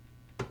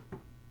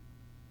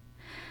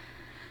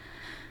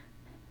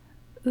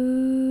What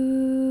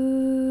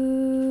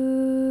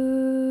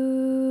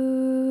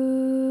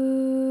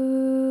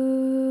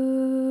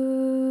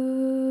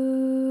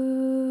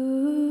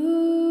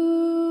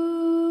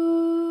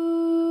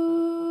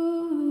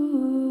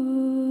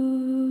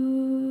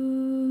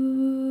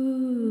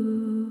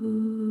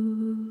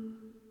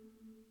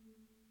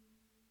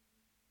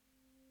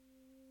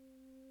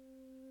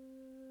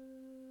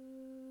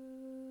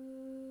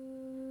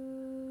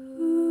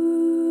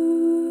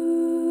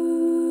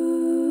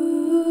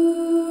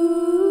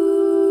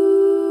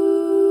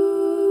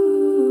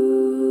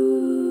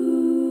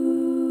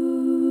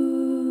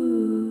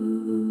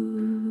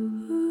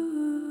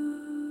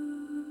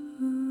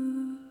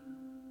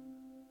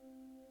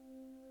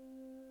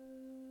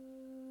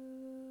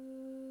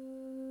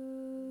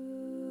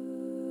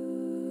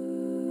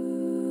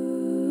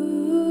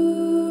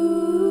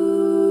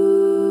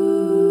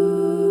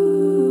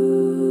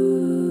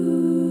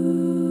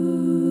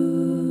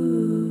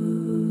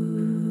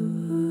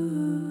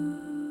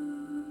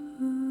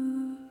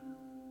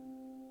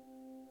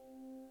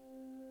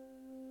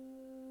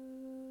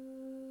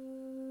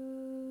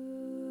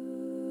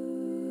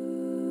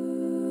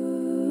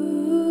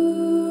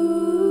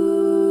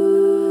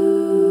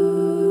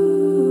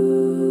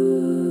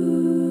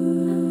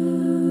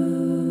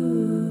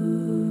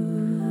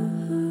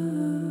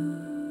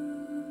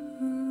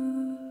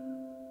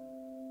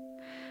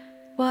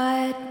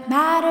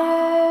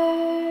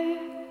matters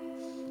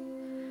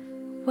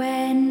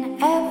when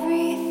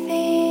everything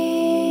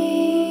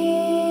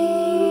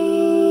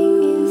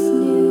is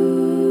new?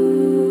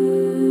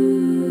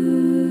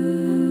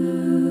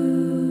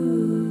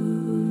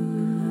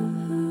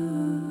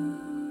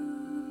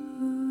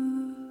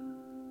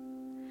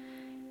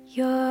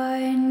 Your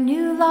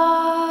new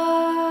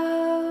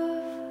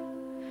love,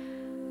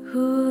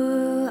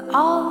 who'll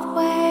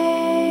always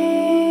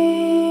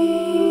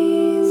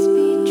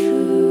be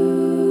true.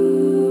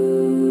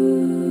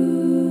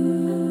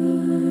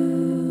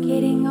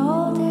 Getting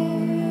older,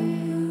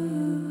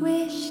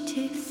 wish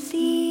to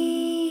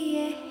see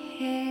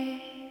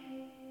ahead.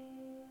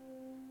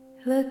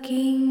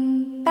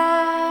 Looking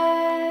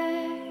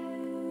back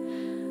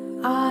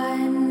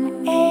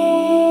on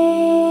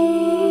ages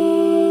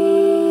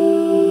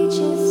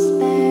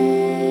spent,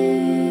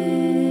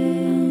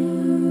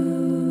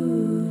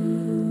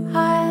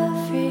 I'll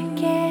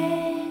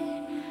forget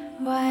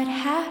what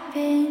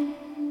happened,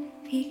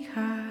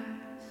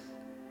 because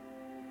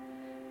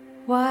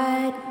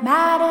what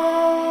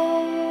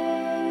matters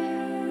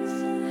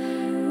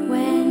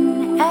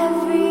when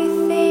everything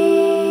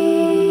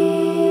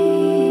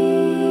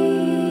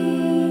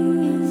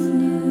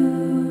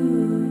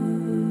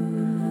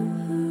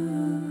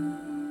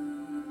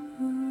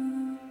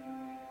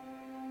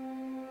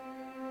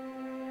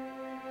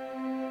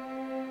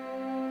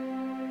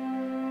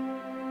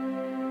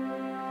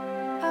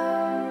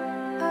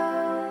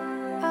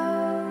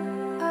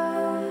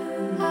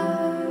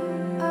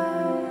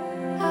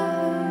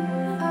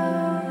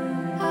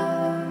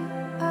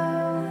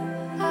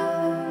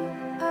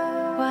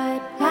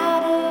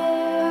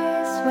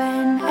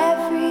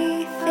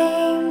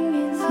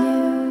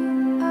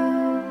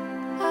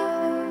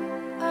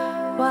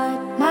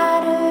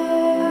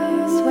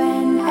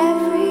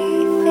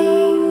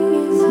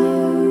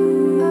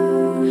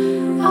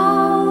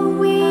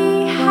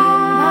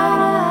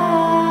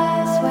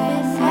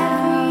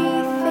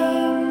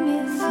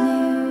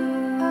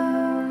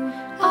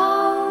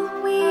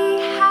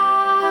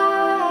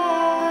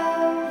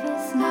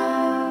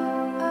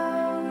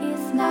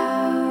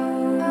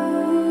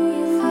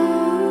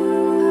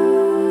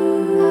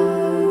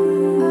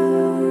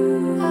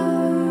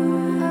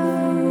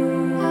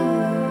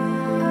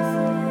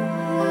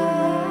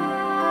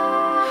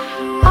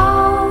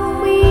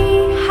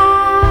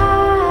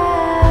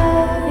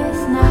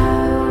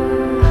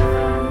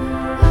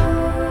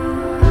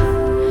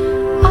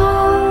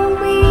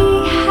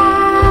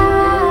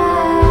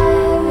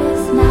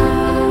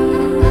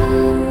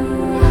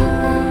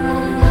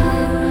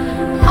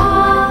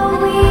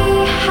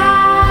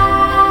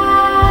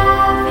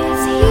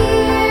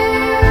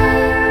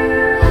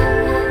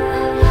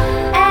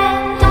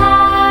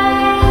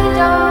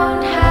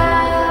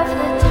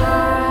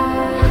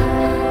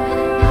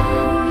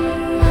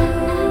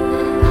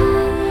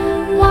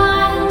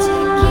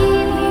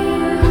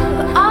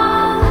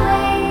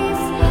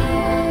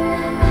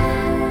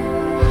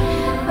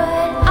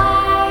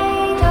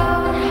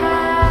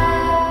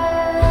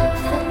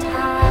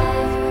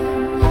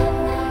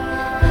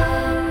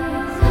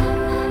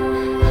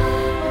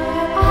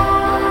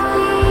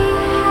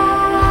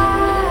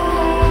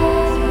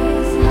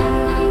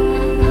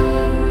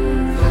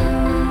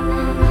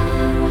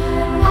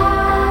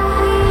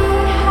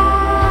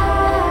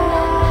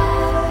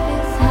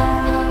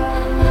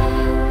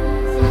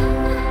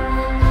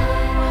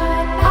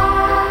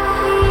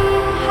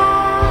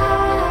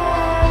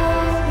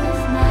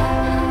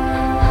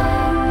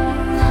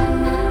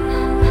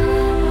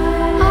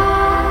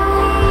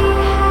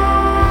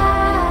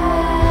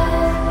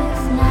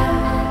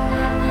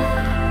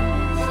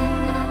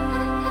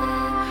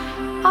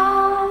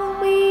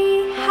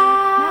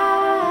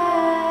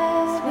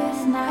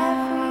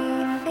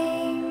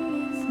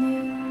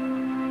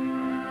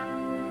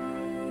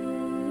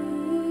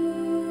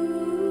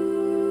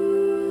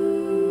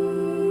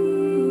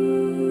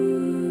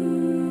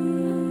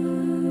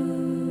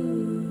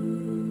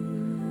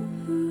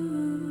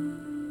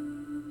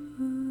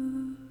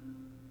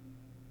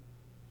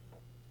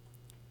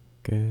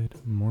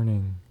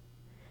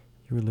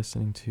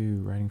listening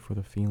to Writing for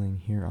the Feeling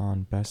here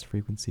on Best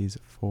Frequencies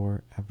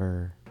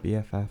Forever,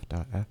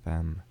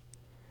 BFF.FM.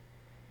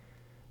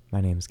 My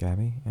name's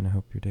Gabby, and I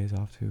hope your day's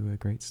off to a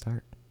great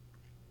start.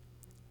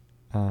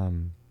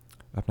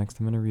 Up next,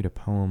 I'm going to read a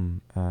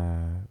poem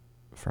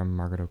from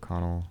Margaret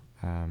O'Connell.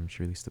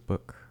 She released a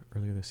book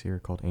earlier this year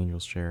called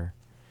Angel's Share.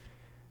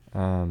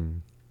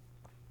 And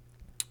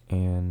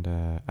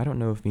I don't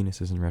know if Venus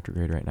is in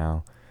retrograde right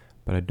now,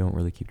 but I don't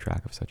really keep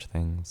track of such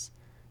things.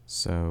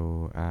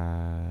 So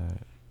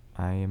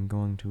I am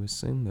going to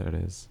assume that it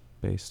is,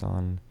 based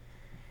on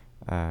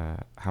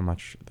how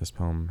much this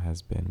poem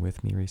has been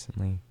with me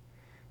recently.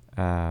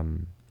 But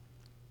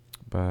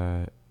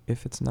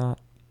if it's not,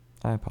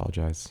 I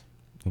apologize.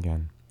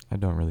 Again, I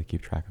don't really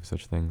keep track of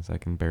such things. I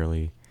can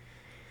barely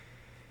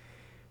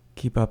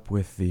keep up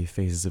with the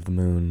phases of the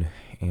moon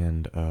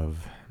and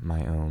of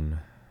my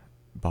own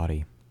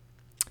body.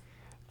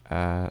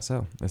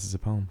 So, this is a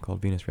poem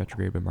called Venus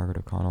Retrograde by Margaret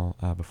O'Connell.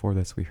 Before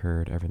this, we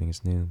heard Everything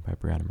is New by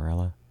Brianna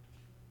Morella.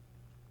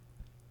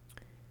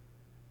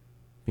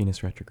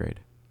 Venus Retrograde.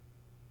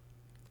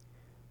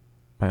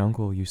 My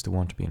uncle used to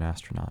want to be an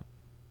astronaut.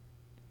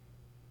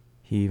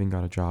 He even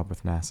got a job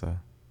with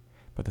NASA,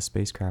 but the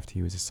spacecraft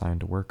he was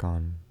assigned to work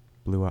on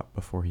blew up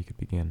before he could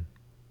begin.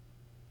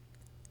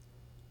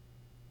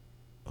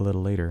 A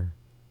little later,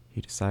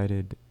 he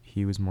decided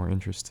he was more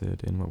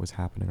interested in what was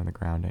happening on the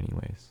ground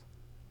anyways.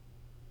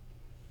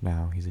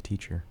 Now he's a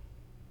teacher.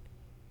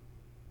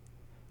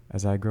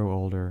 As I grow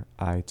older,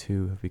 I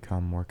too have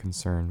become more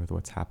concerned with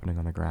what's happening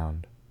on the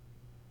ground.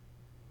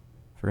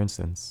 For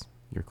instance,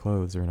 your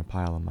clothes are in a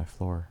pile on my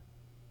floor.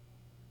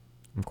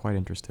 I'm quite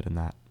interested in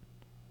that.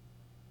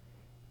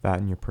 That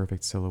and your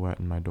perfect silhouette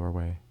in my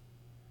doorway.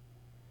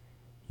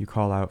 You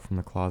call out from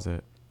the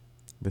closet,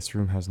 "This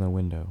room has no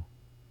window,"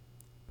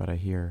 but I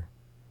hear,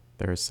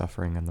 "There is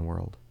suffering in the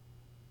world."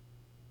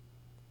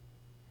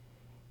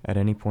 At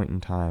any point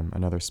in time,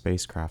 another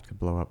spacecraft could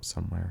blow up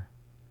somewhere.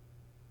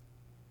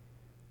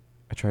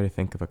 I try to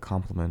think of a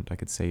compliment I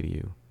could say to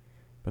you,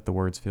 but the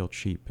words feel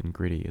cheap and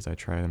gritty as I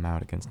try them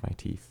out against my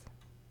teeth.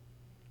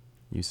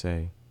 You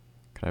say,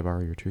 "Could I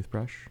borrow your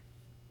toothbrush?"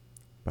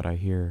 But I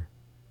hear,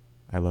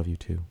 "I love you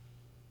too."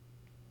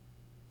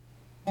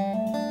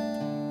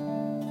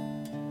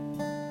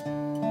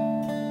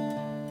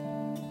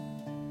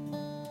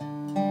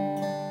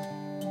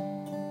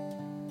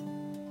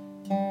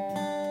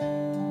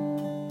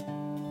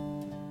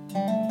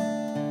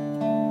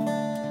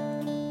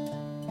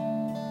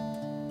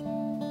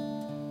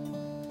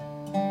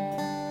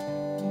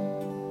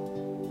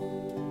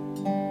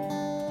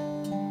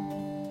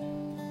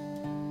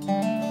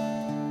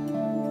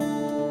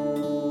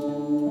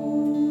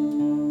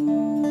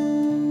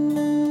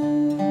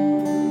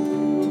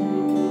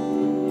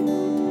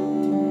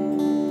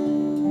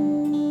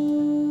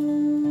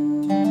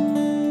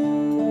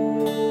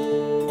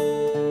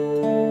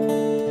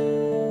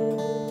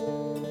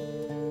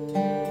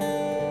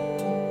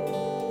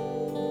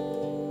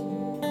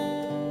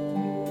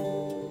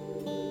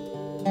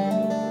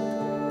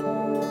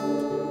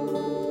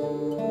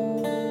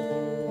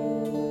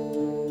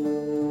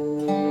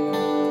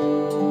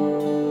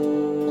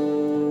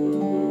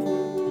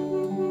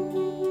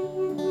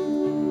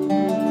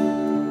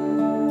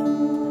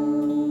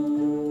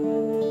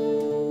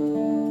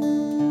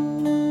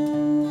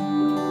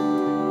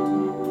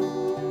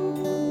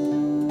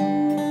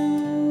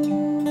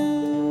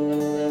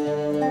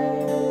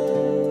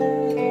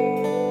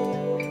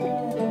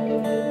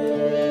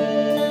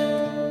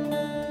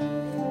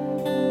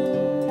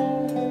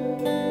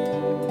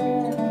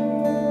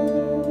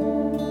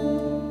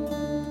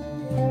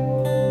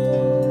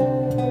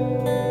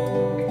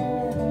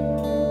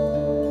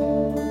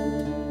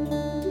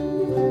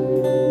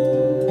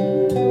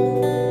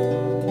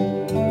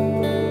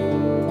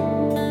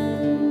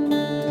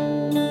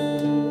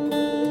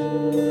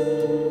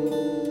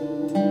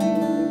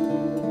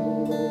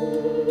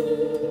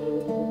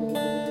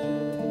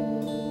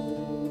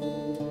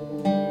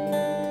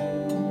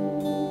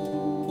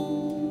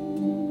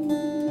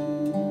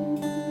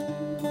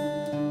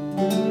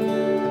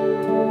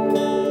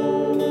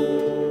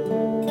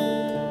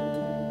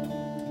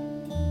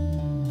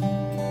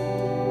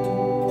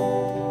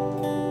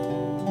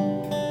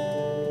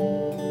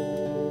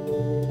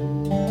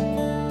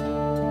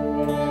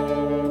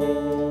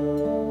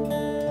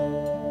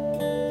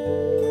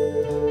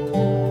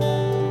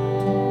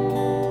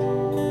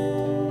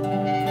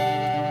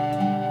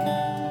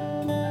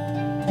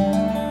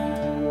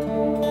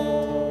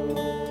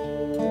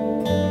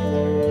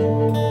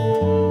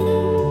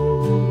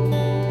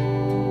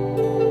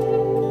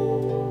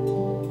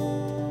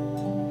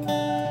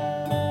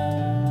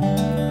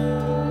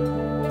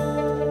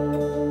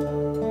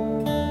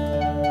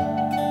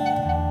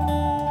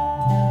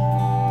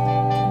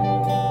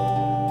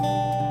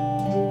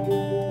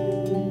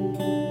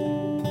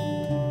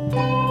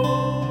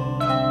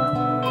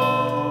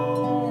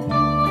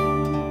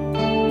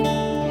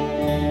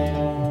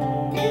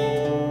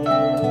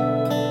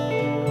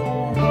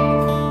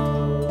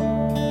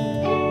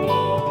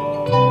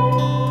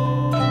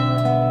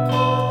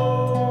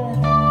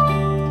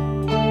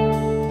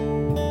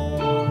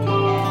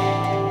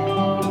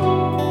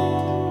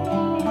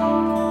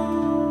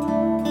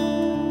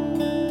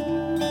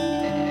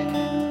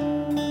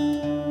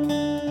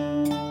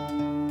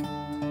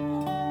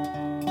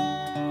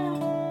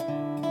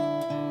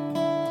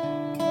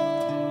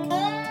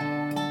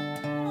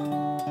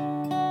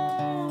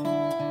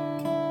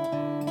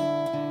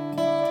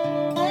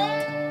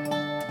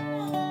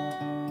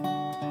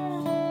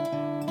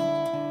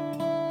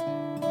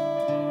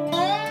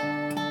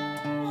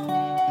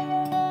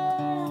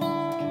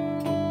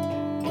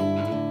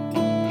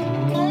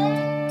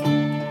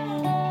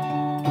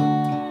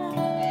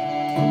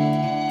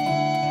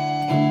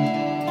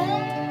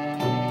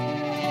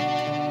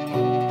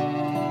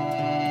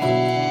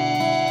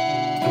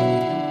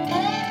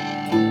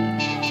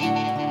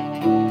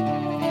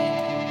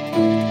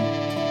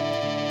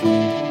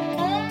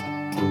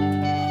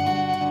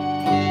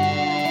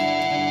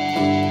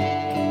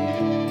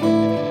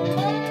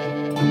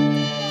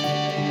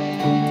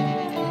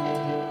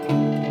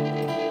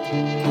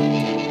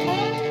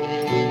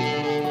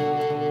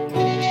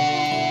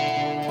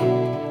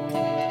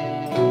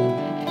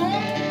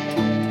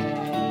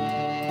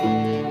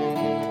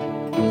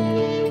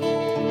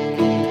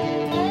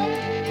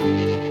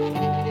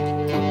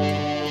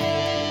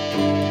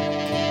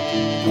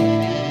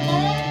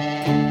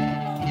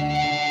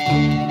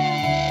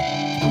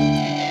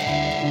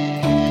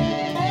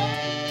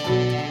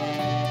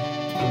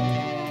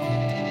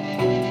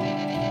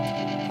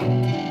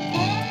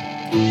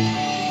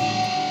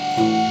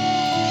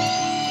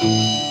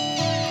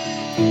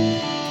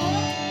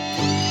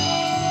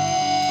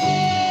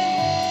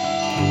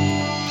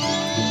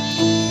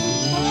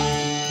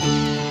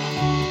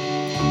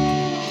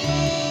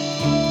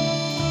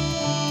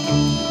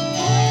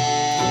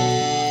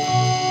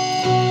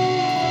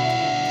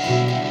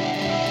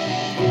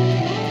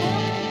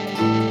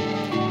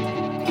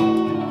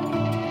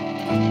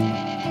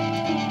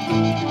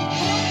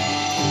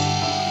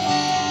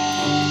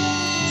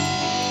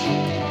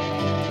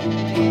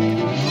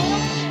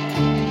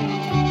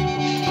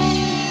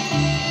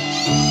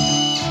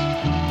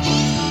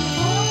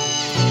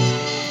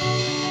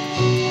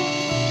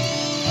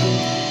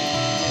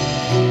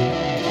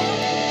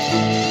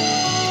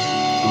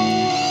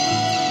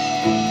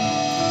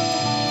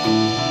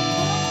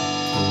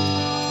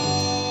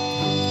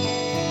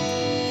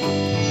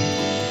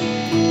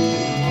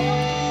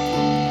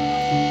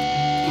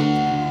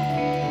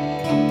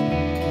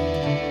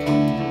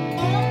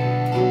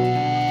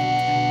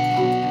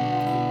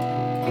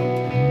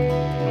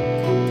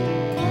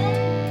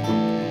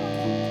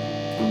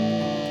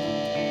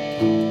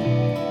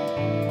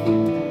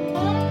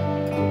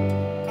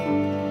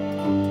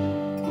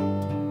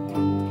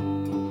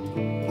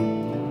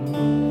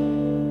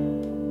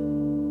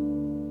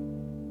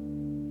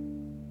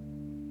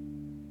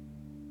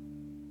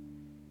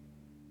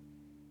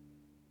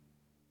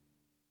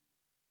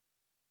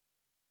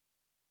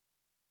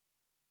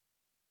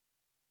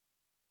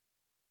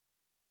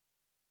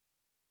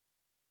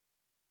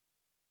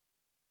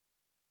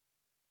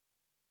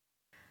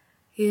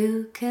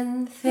 You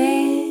can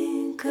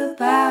think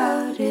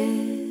about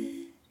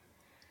it.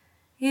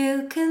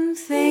 You can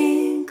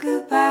think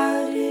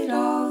about it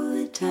all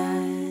the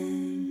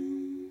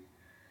time.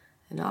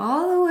 And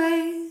all the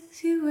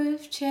ways you would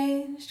have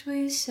changed what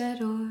you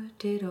said or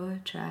did or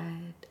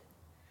tried.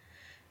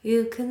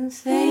 You can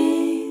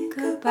think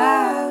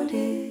about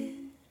it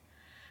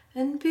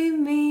and be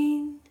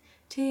mean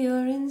to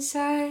your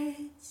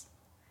insides.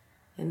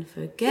 And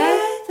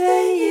forget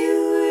that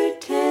you were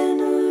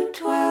 10 or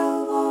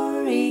 12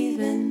 or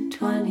even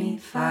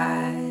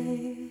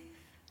 25.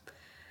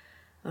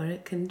 Or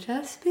it can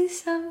just be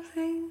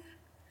something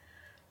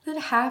that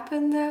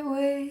happened that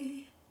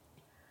way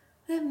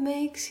that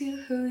makes you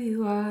who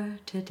you are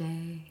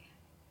today.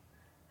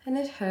 And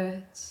it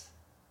hurts,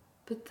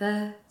 but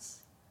that's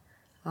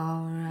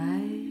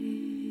alright.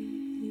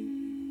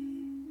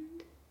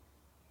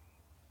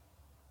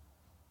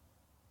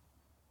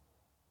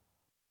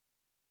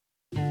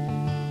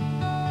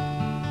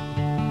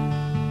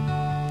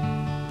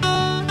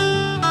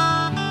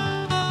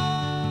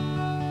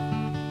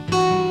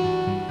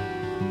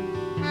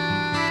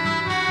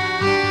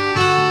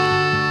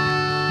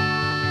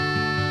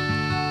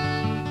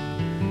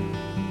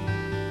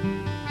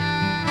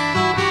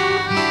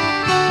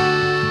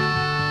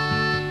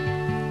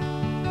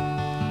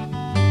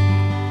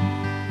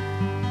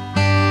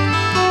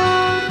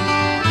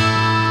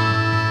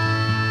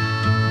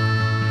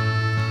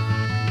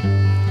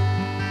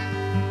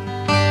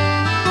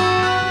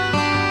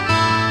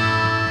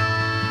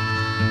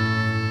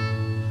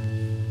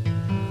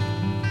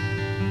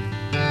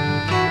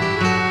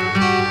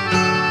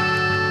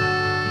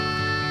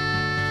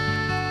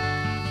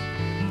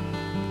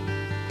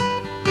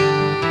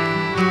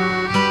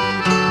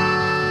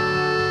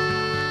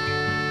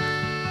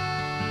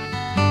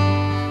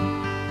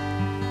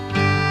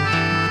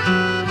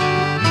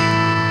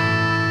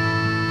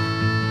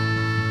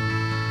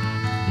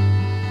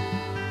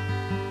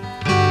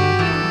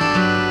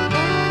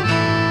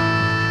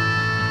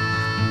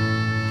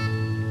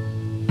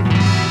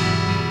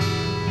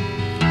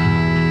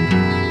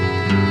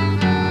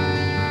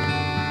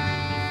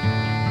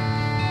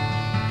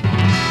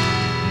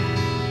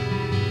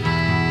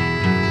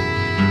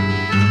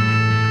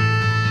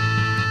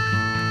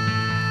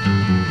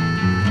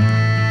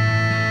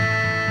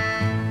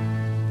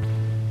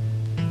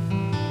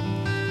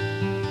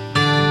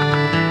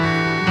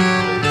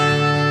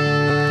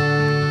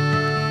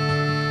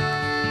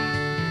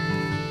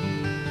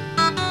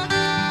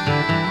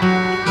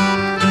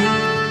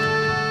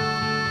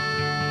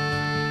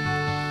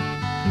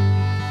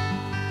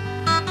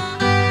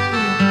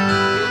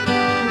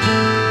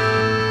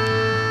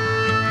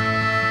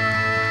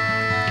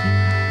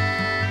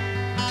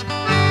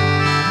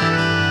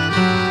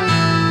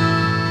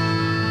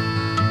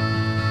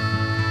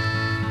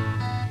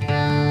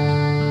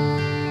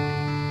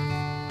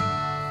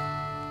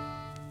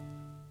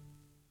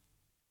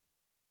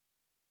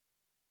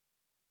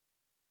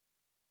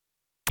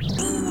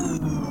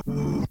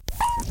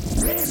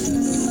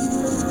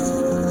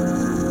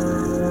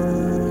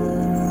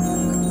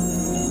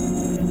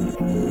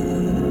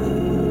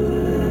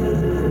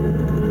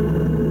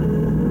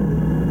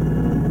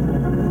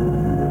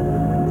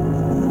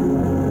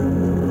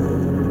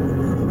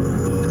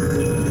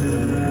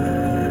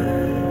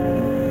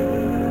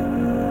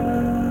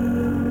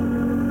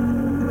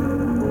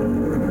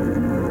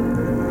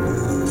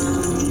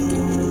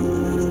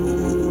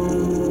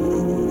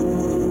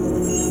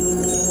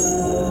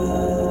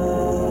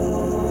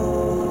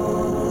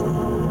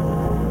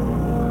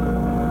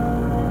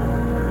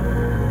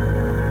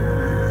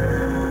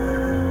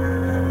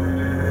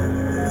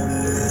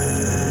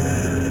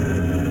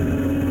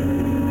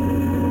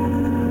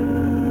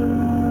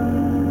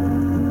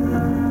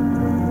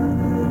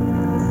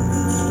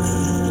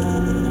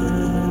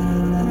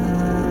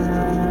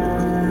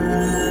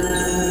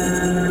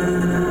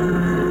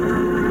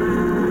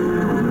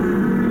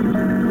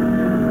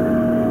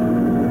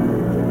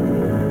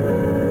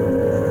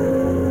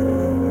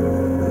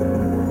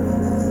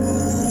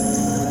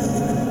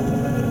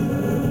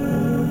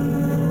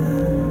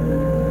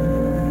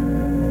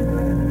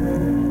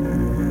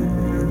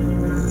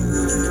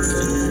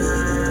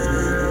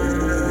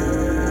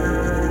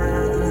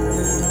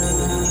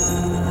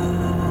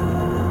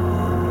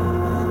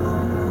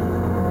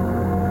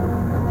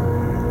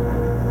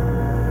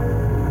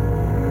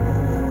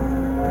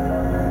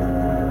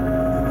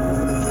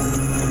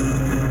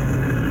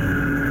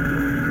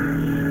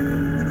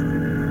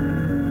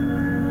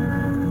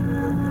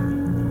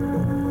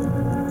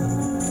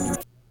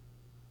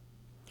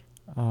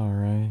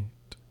 Alright.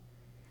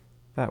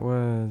 That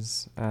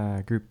was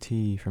Group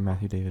T from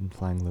Matthew David and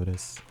Flying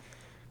Lotus.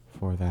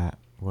 Before that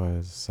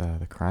was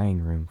The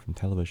Crying Room from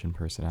Television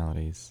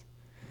Personalities.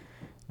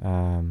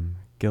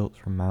 Guilt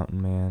from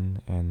Mountain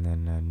Man, and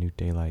then New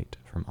Daylight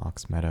from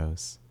Ox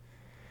Meadows.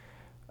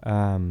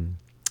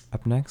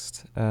 Up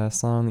next, a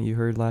song that you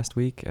heard last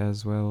week,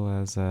 as well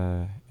as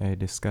a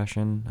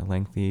discussion, a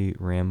lengthy,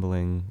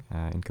 rambling,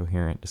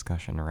 incoherent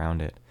discussion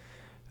around it,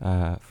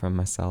 from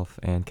myself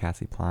and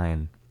Cassie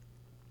Pline.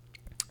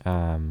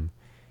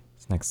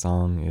 This next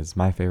song is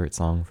my favorite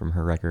song from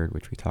her record,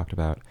 which we talked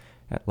about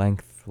at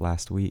length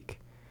last week,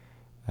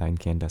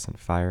 Incandescent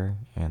Fire,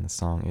 and the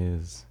song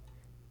is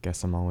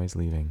Guess I'm Always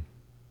Leaving.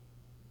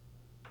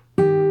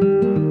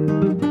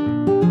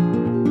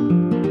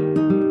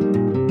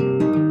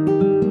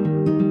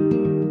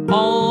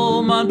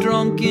 All my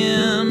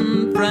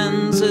drunken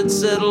friends had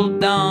settled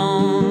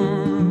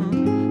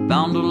down,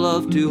 found a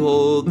love to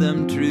hold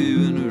them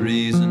true and a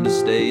reason to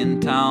stay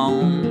in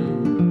town.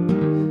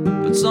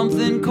 But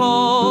something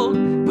called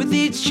with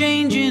each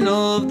changing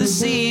of the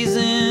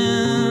season,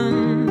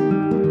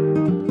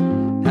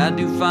 had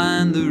to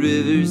find the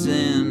river's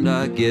end.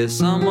 I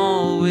guess I'm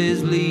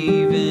always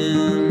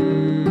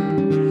leaving.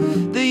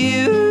 The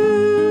years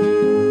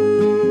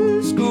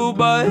go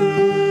by,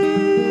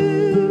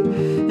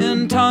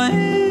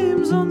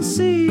 time's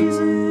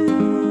unseason.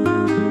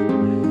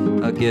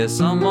 I guess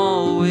I'm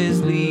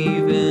always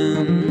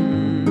leaving.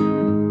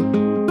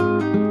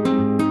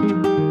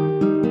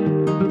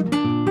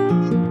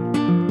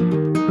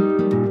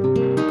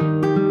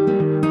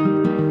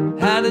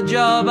 Had a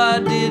job I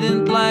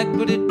didn't like,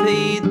 but it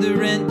paid the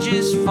rent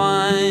just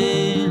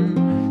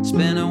fine.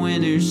 Spent a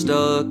winter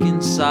stuck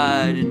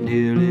inside and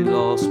nearly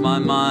lost my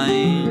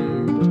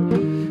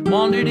mind.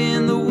 Wandered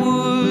in the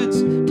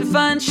woods to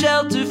find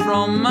shelter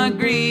from my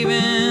grieving.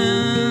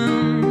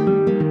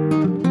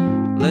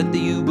 Let the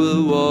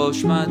Uber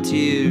wash my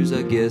tears.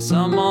 I guess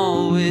I'm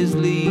always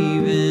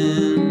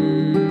leaving.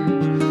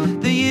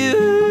 The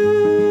years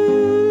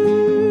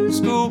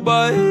go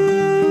by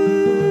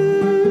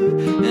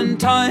and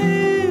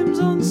time's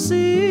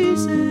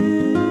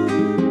unceasing.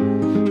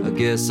 I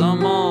guess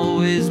I'm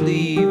always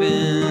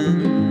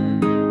leaving.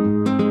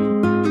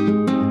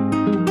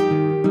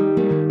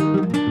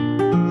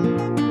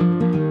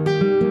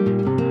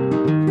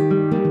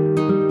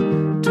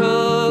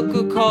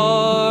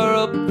 Car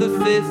up the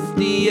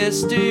 50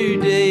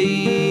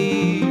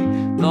 yesterday.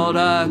 Thought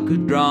I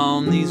could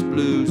drown these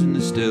blues in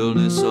the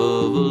stillness of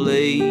a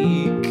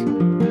lake.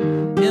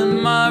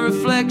 In my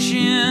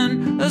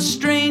reflection, a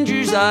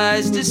stranger's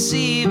eyes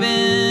deceiving.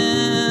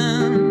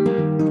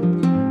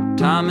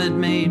 Time had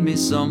made me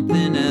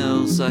something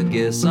else. I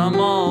guess I'm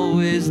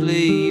always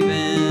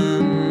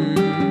leaving.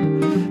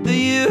 The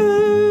years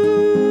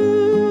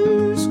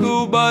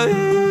go by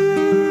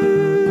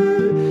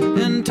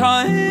and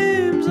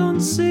time's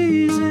unseason.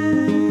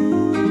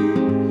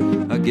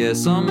 I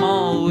guess I'm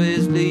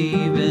always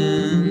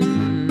leaving.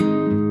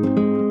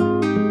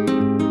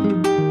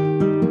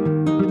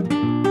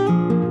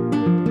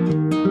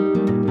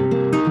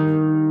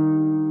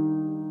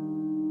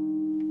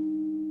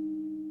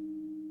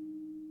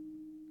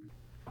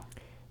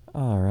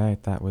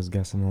 Alright, that was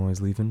Guess I'm Always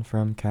Leaving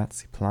from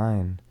Cassie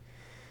Pline.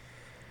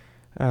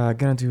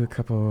 Gonna do a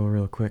couple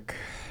real quick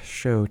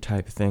show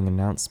type thing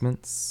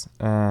announcements.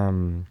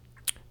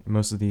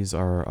 Most of these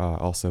are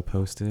also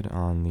posted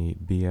on the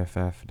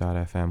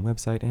BFF.fm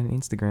website and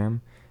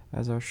Instagram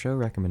as our show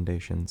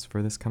recommendations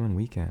for this coming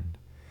weekend.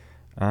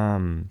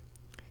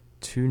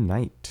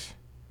 Tonight,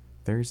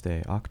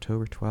 Thursday,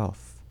 October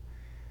 12th,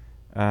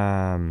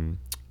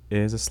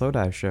 is a slow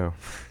dive show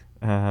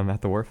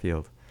at the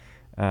Warfield.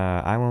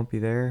 I won't be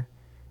there,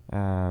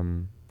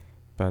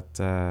 but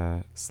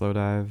slow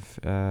dive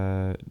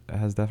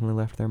has definitely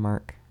left their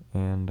mark,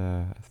 and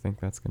I think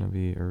that's going to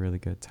be a really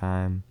good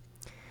time.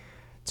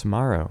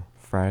 Tomorrow,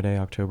 Friday,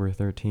 October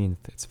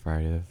 13th. It's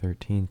Friday the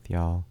 13th,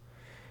 y'all.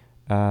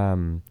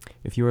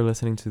 If you are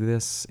listening to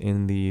this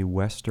in the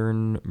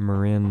Western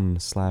Marin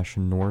 /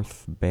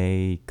 North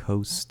Bay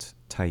Coast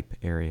type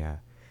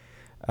area,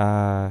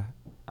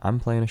 I'm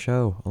playing a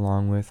show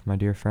along with my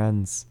dear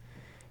friends,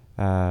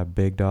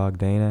 Big Dog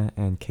Dana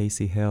and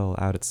Casey Hill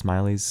out at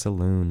Smiley's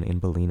Saloon in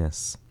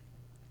Bolinas.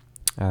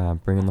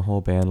 Bringing the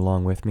whole band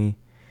along with me.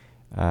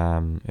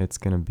 It's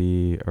going to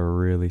be a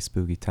really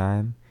spooky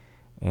time.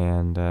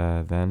 And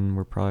then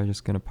we're probably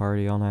just going to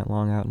party all night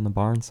long out in the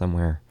barn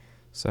somewhere.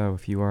 So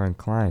if you are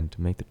inclined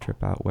to make the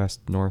trip out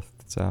west, north,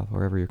 south,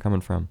 wherever you're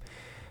coming from,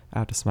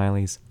 out to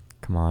Smiley's,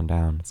 come on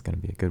down. It's going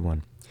to be a good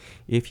one.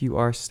 If you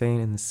are staying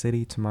in the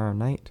city tomorrow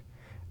night,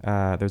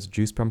 there's a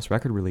Juice Pumps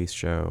record release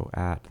show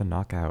at the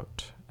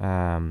Knockout.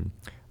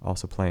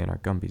 Also playing our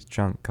Gumby's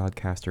Junk,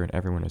 Godcaster, and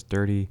Everyone Is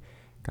Dirty.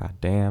 God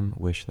damn,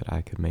 wish that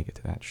I could make it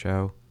to that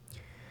show.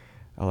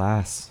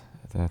 Alas,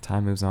 the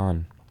time moves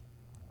on.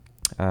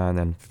 And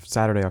then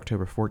Saturday,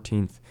 October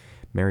 14th,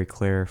 Mary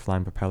Claire,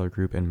 Flying Propeller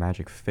Group, and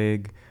Magic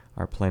Fig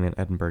are playing at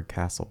Edinburgh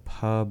Castle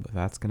Pub.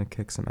 That's going to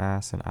kick some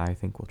ass, and I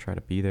think we'll try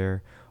to be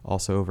there.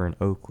 Also over in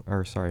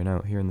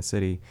here in the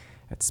city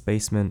at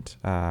Spacement,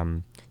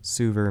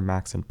 Suver,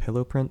 Max, and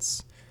Pillow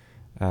Prince.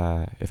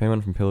 If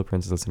anyone from Pillow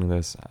Prince is listening to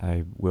this,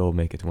 I will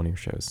make it to one of your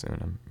shows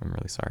soon. I'm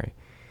really sorry.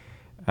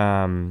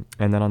 And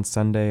then on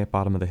Sunday at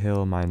Bottom of the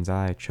Hill, Mind's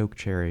Eye, Choke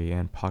Cherry,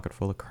 and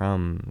Pocketful of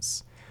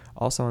Crumbs.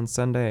 Also on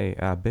Sunday,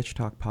 Bitch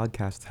Talk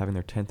Podcast is having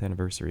their 10th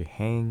anniversary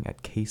hang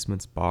at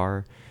Casements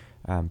Bar.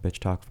 Bitch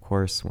Talk, of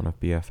course, one of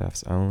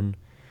BFF's own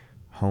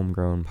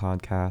homegrown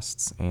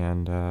podcasts,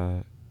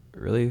 and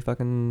really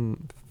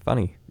fucking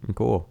funny and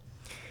cool.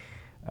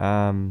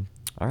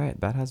 All right,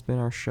 that has been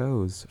our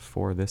shows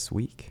for this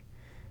week.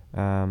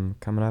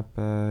 Coming up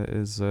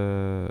is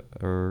a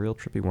real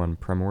trippy one,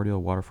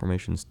 Primordial Water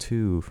Formations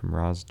 2 from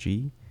Roz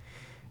G,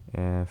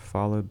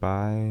 followed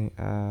by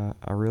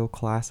a real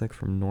classic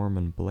from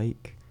Norman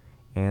Blake,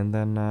 and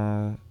then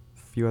a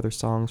few other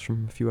songs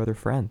from a few other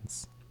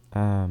friends.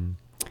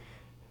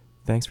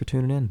 Thanks for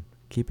tuning in.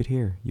 Keep it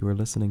here. You are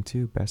listening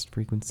to Best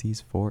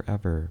Frequencies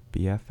Forever,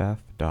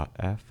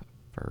 BFF.F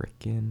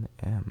frickin'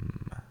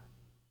 M.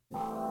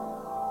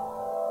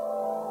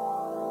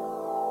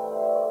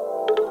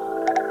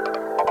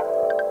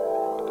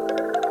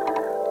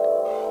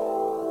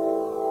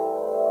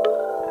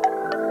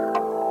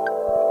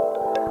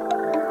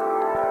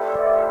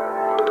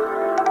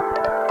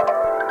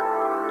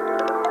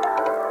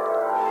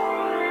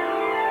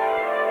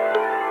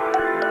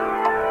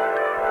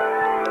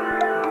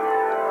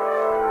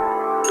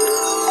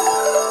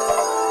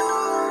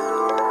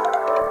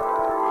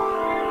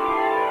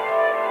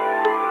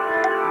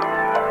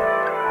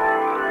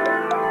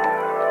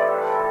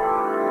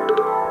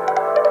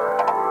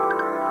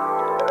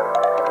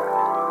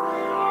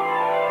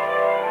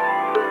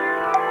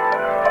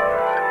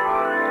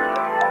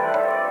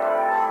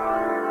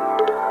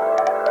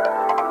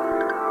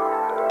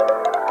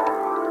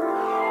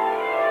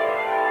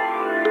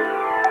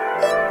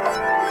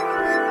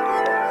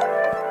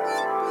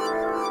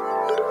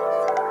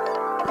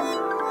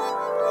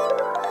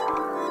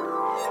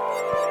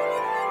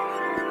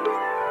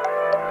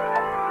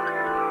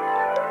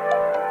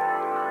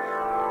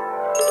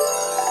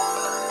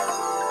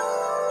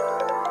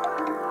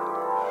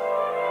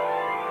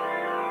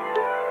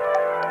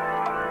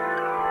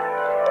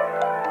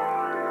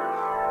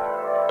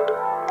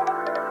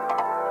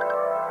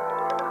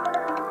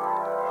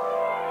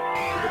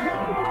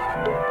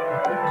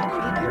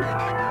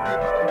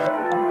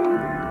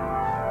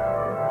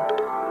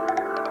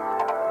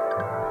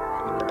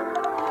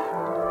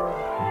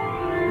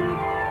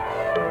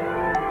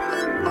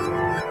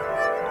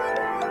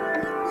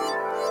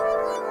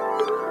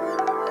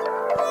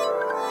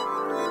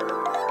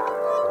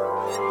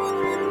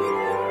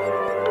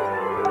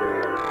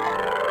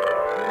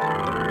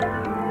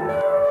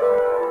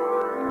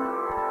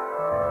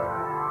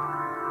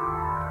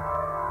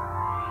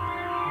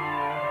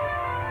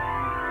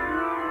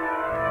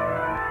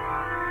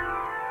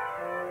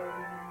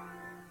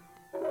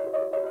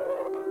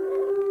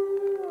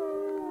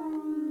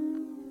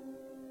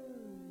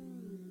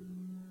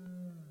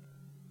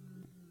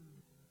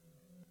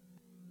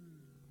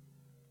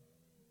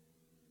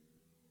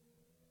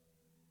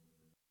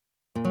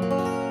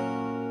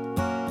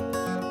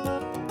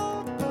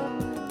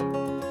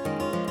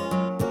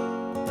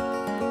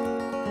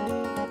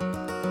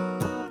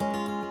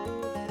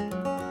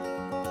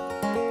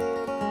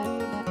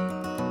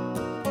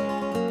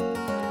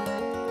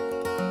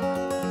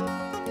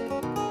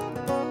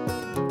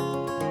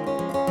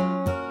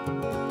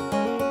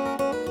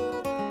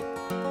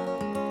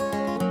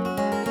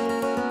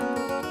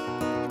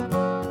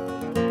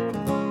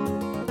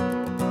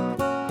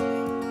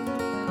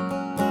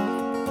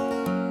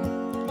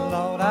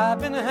 I've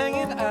been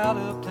hanging out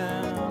of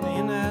town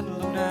in that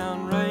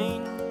low-down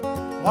rain,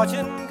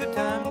 watching Good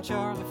Time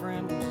Charlie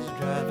Friends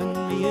driving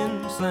me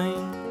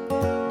insane.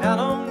 Down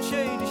on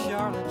shady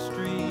Charlotte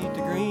Street,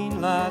 the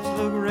green lights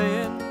look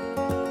red.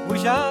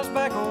 Wish I was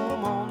back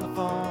home on the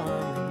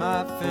farm in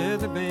my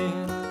feather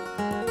bed.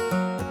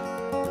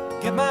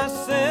 Get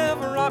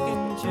myself a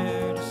rocking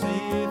chair to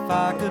see if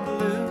I could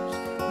lose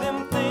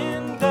them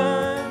thin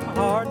dime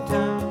hard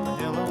time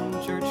hell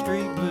on Church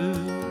Street blues.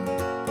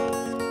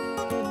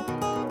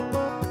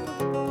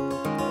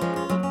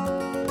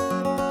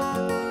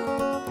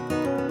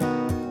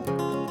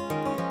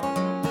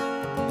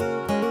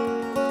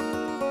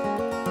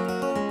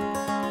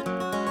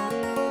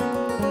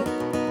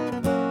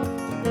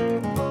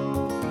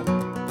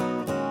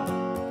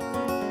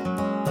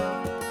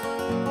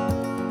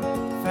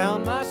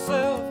 Found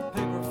myself a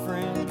paper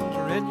friend,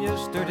 read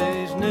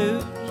yesterday's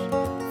news,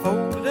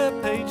 folded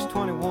up page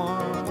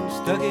 21,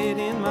 stuck it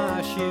in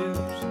my shoes,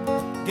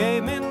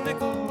 gave me a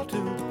nickel to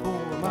the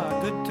poor,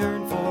 my good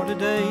turn for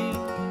today,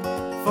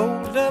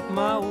 folded up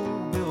my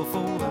old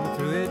billfold and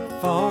threw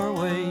it far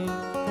away.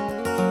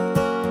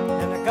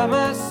 And I got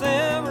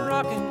myself a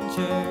rocking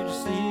chair to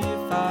see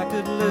if I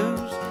could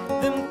lose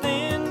them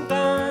thin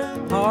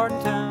dime hard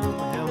time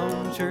hell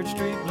on Church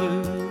Street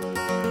blues.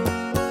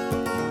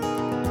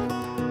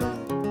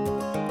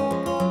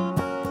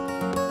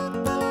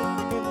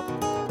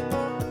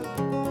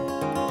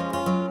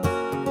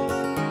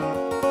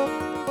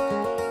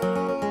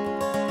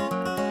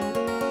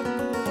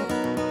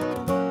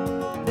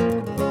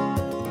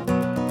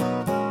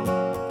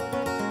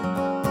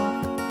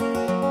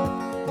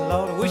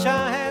 Wish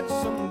I had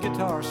some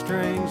guitar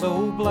strings,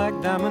 old Black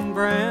Diamond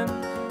brand.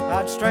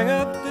 I'd string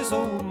up this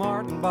old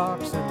Martin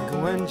box and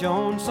go and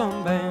join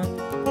some band.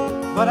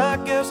 But I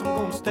guess I'm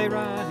gonna stay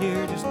right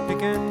here, just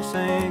pick and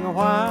sing a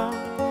while.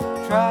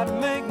 Try to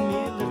make me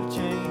a little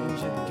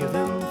change and give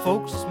them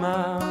folks a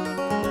smile,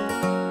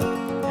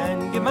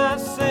 and give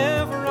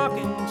myself a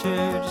rocking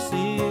chair to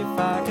see if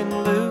I can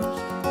lose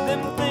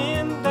them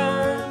thin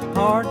dime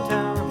hard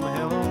time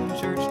hell on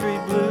Church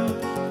Street blues.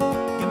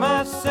 Give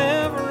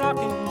myself a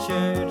rocking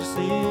chair to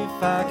see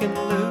if I can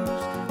lose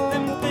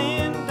them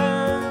thin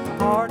dime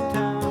hard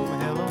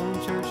time hell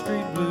on Church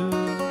Street blues.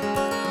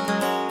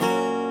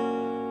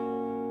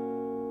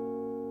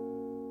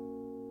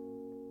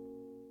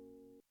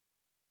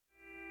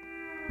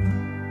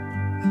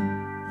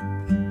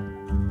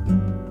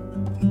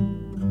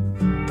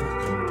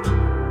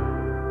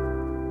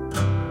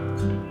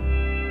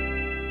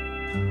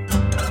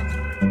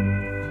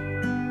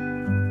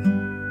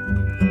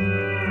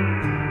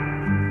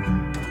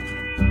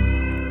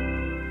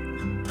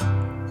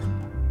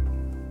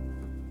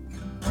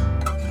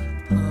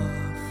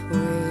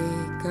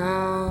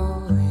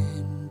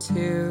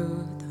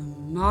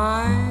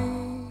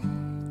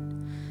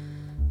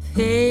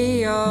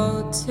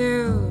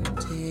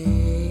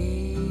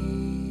 Today,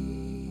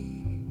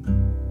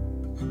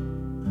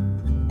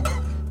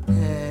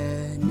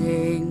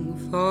 penning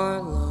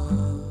for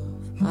love,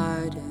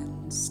 but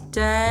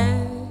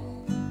instead,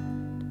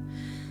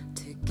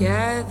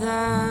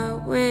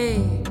 together we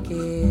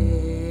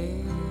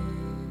give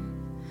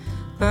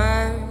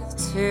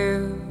birth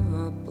to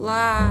a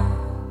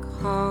black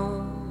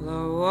hole, a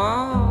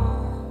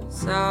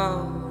walls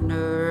on a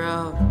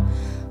road,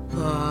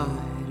 but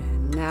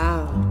an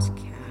outcast.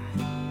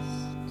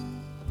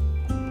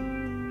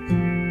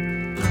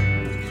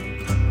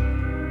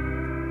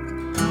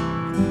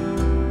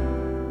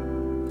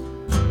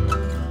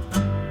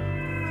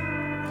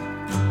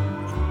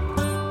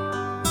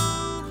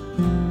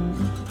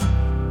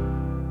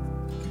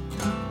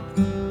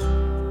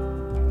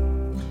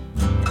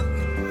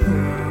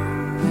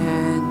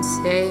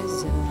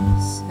 Is a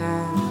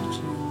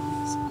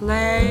surgeon's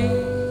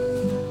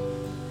blade,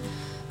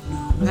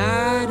 no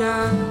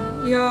matter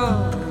your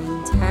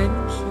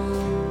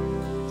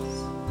intentions.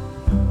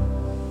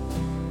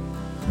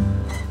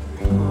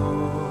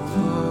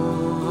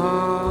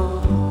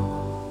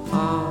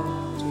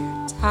 Hold your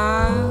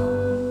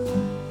tongue.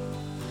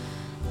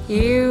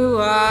 You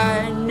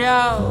are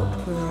no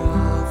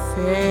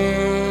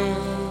prophet.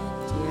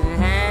 Your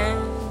head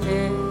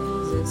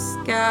is a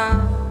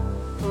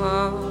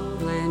scalpel.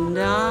 And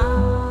I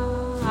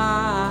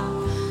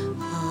am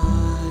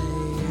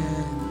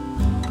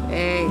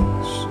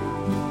patient.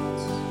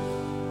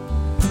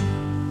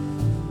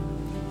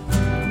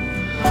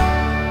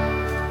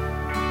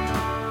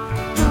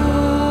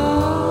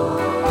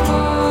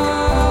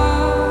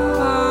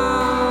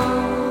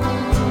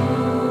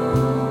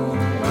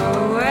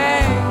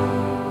 Away,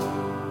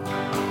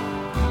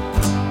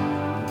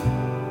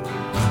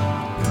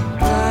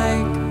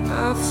 like a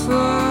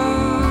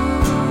fortune.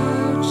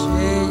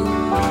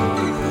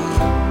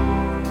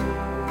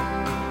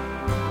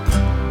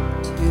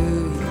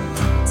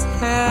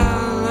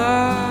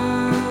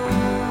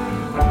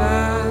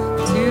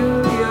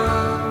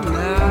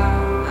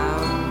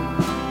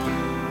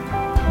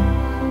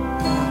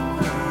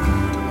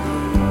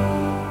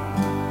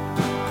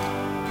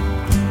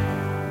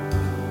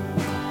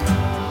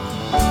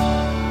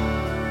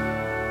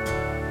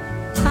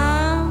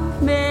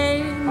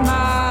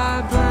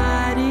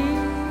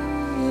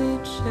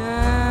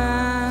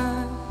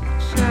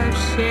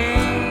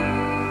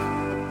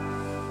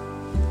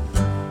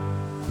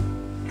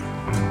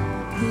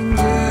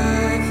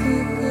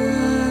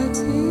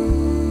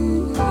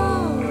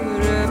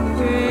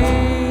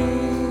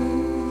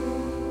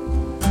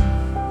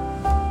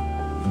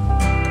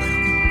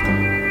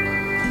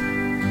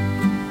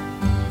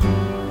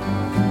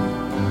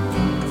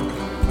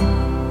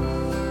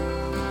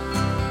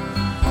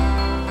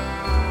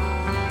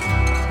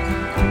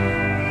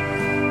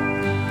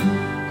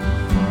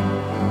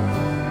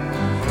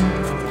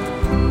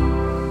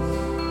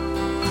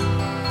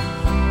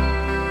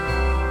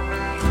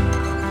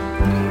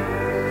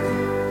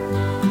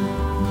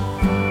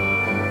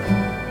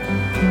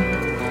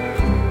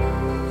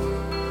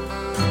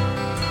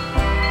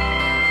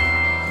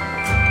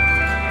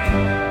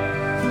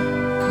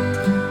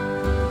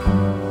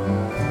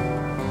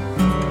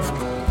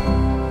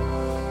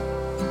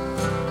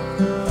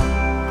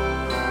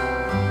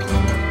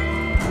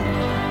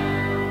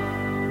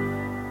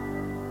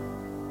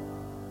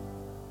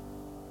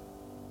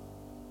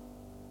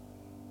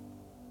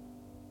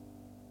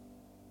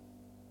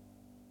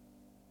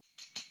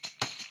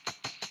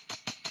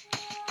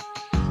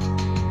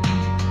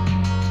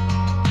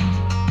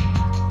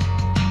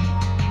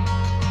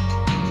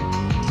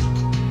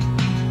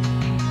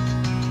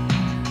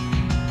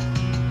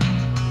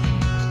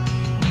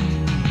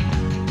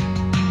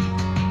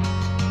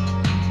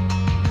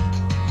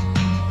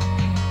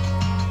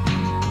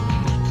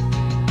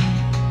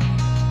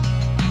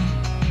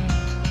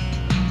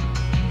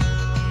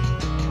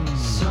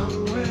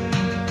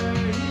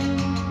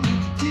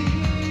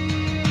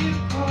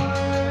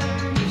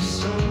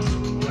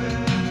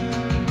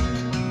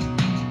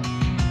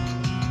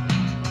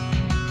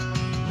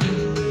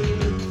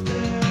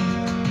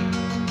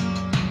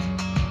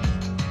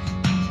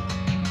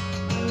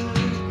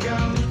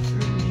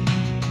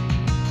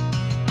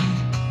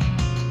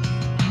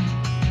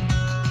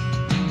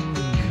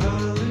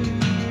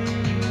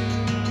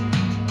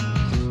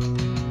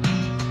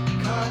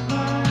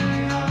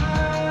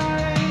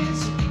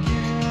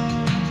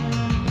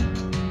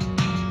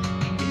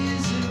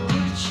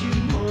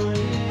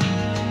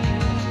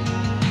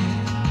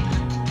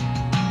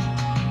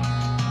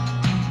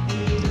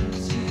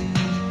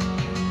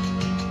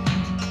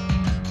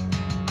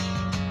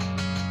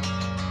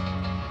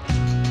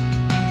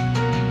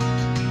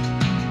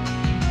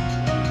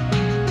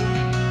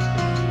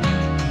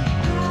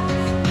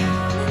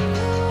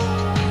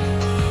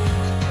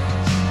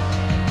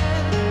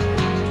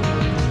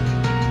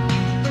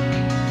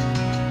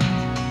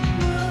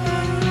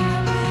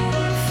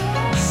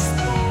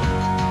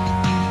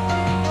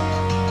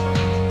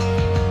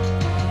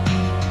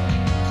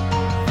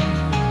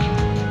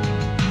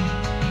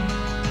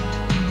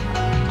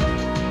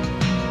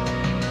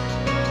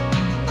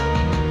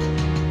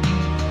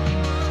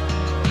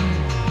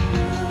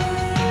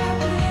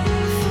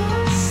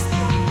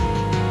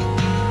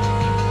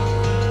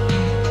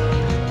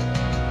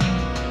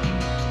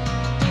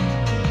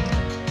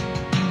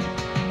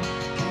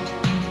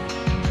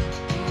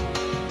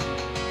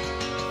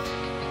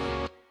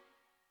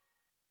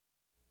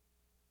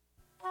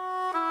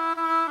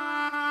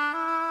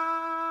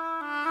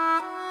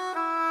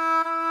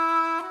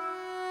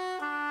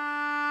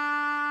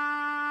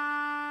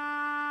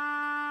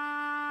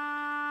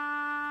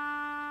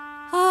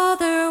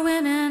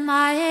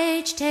 my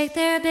age take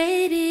their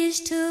babies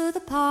to the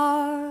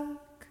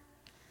park.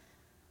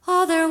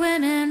 Other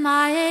women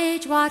my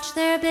age watch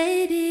their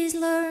babies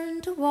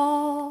learn to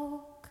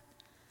walk.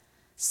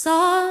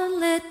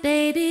 Sunlit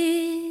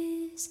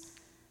babies,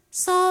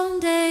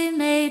 someday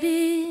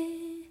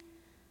maybe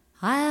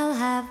I'll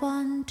have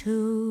one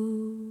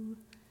too.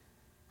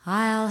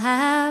 I'll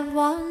have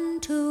one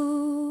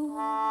too.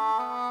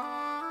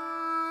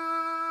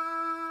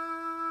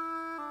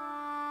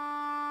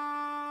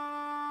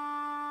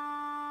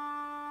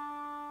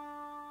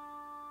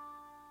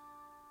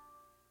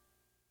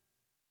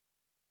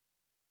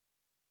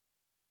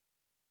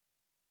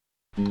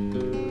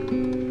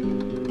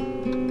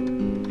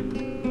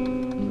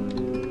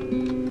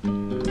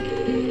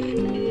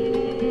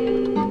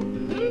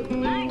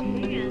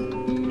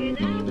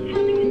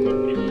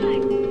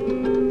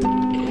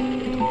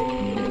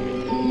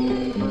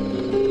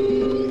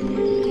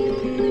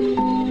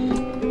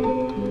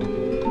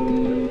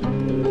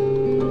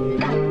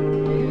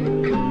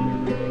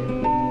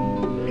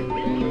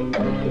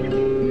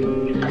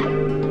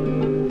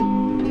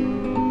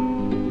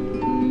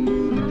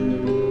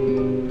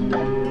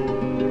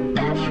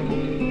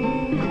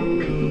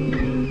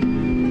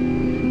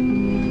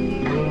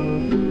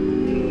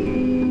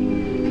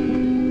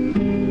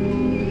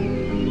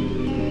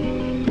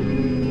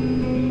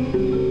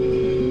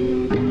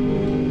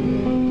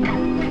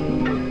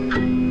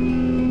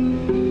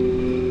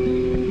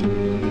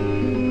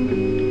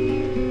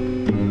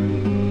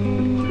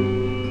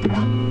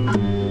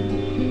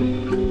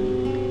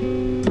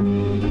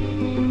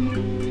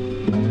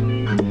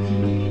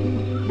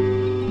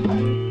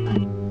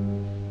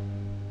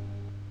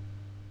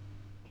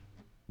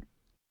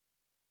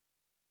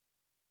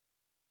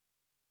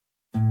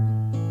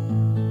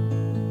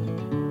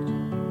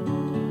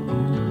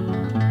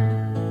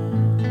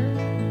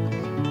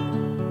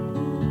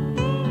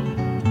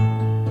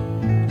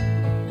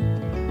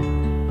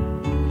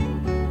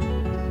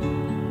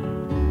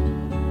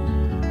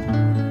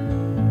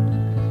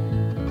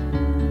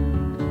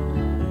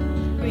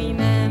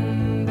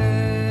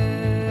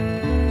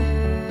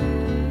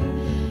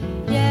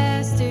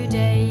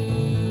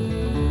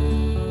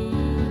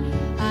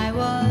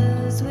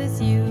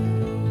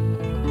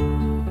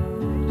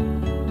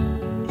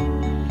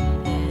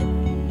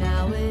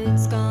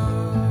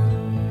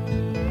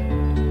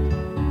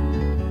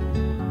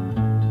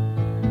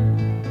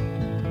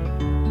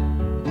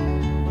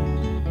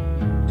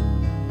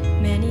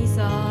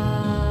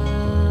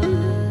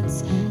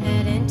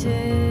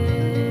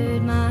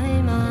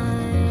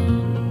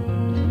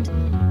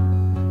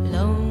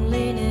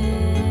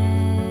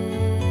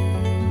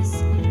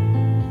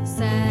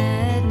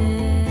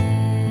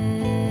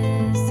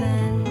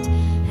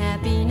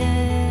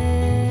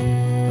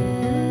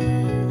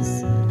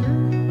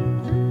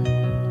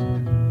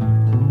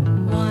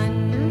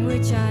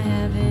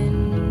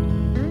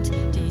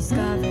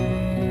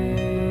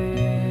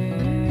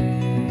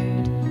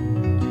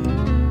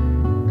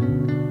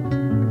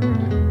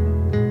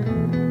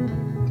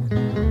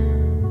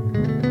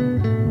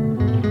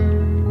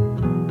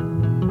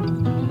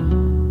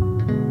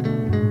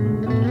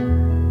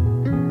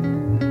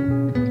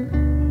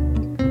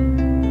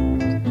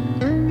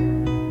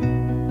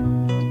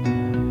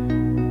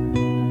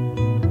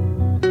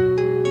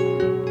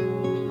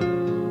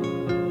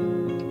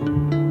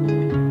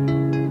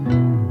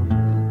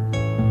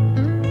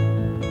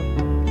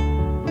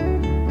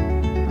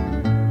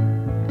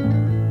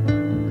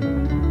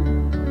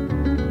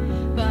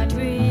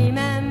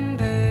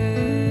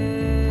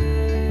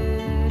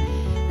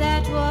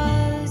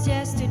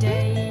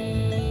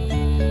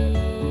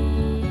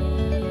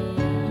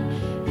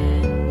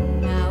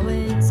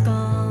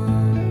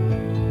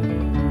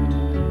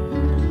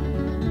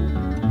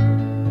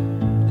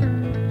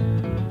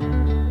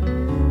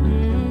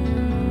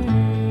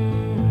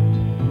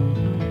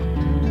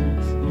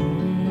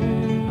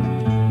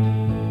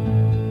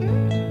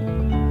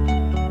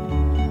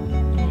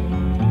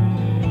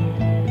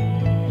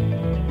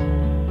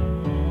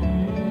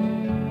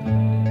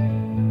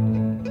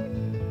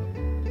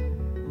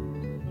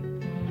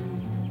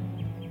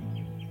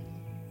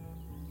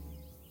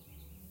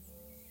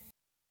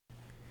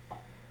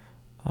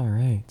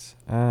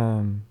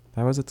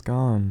 That was It's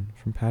Gone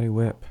from Patty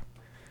Whip.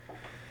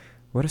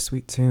 What a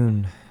sweet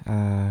tune.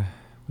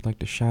 Would like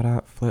to shout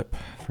out Flip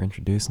for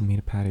introducing me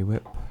to Patty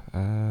Whip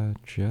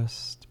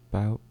just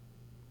about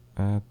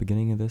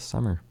beginning of this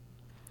summer.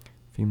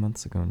 A few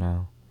months ago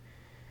now.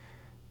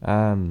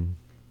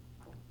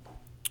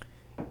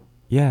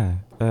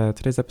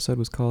 Today's episode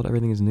was called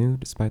Everything is New,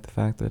 despite the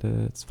fact that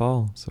it's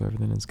fall, so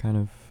everything is kind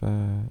of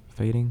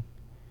fading.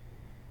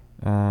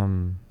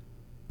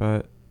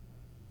 But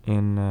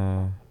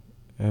in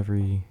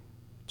every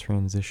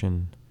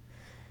transition,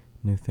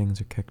 new things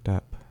are kicked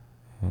up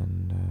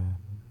and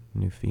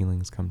new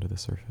feelings come to the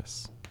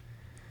surface.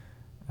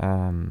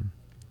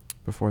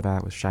 Before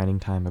that was Shining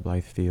Time by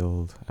Blythe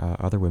Field,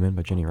 Other Women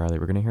by Jenny Riley.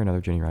 We're going to hear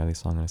another Jenny Riley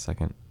song in a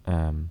second.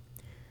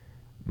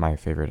 My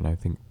favorite, and I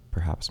think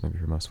perhaps maybe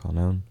her most well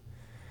known.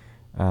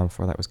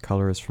 Before that was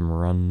Colors from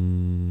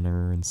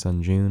Runner and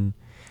Sun June.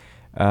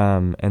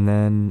 And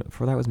then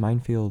before that was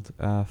Minefield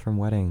from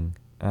Wedding,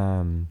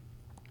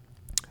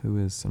 who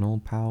is an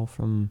old pal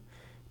from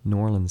New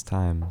Orleans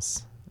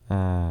times,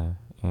 and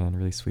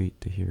really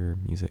sweet to hear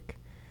music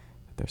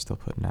that they're still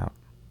putting out.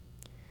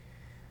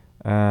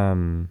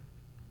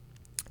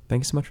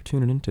 Thanks so much for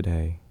tuning in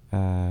today.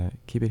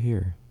 Keep it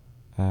here.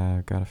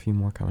 Got a few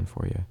more coming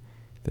for you.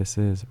 This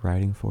is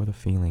Writing for the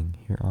Feeling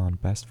here on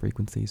Best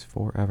Frequencies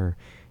Forever,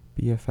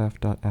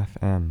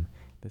 BFF.FM.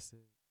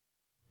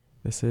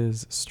 This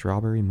is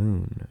Strawberry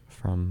Moon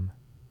from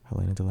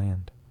Helena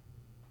DeLand.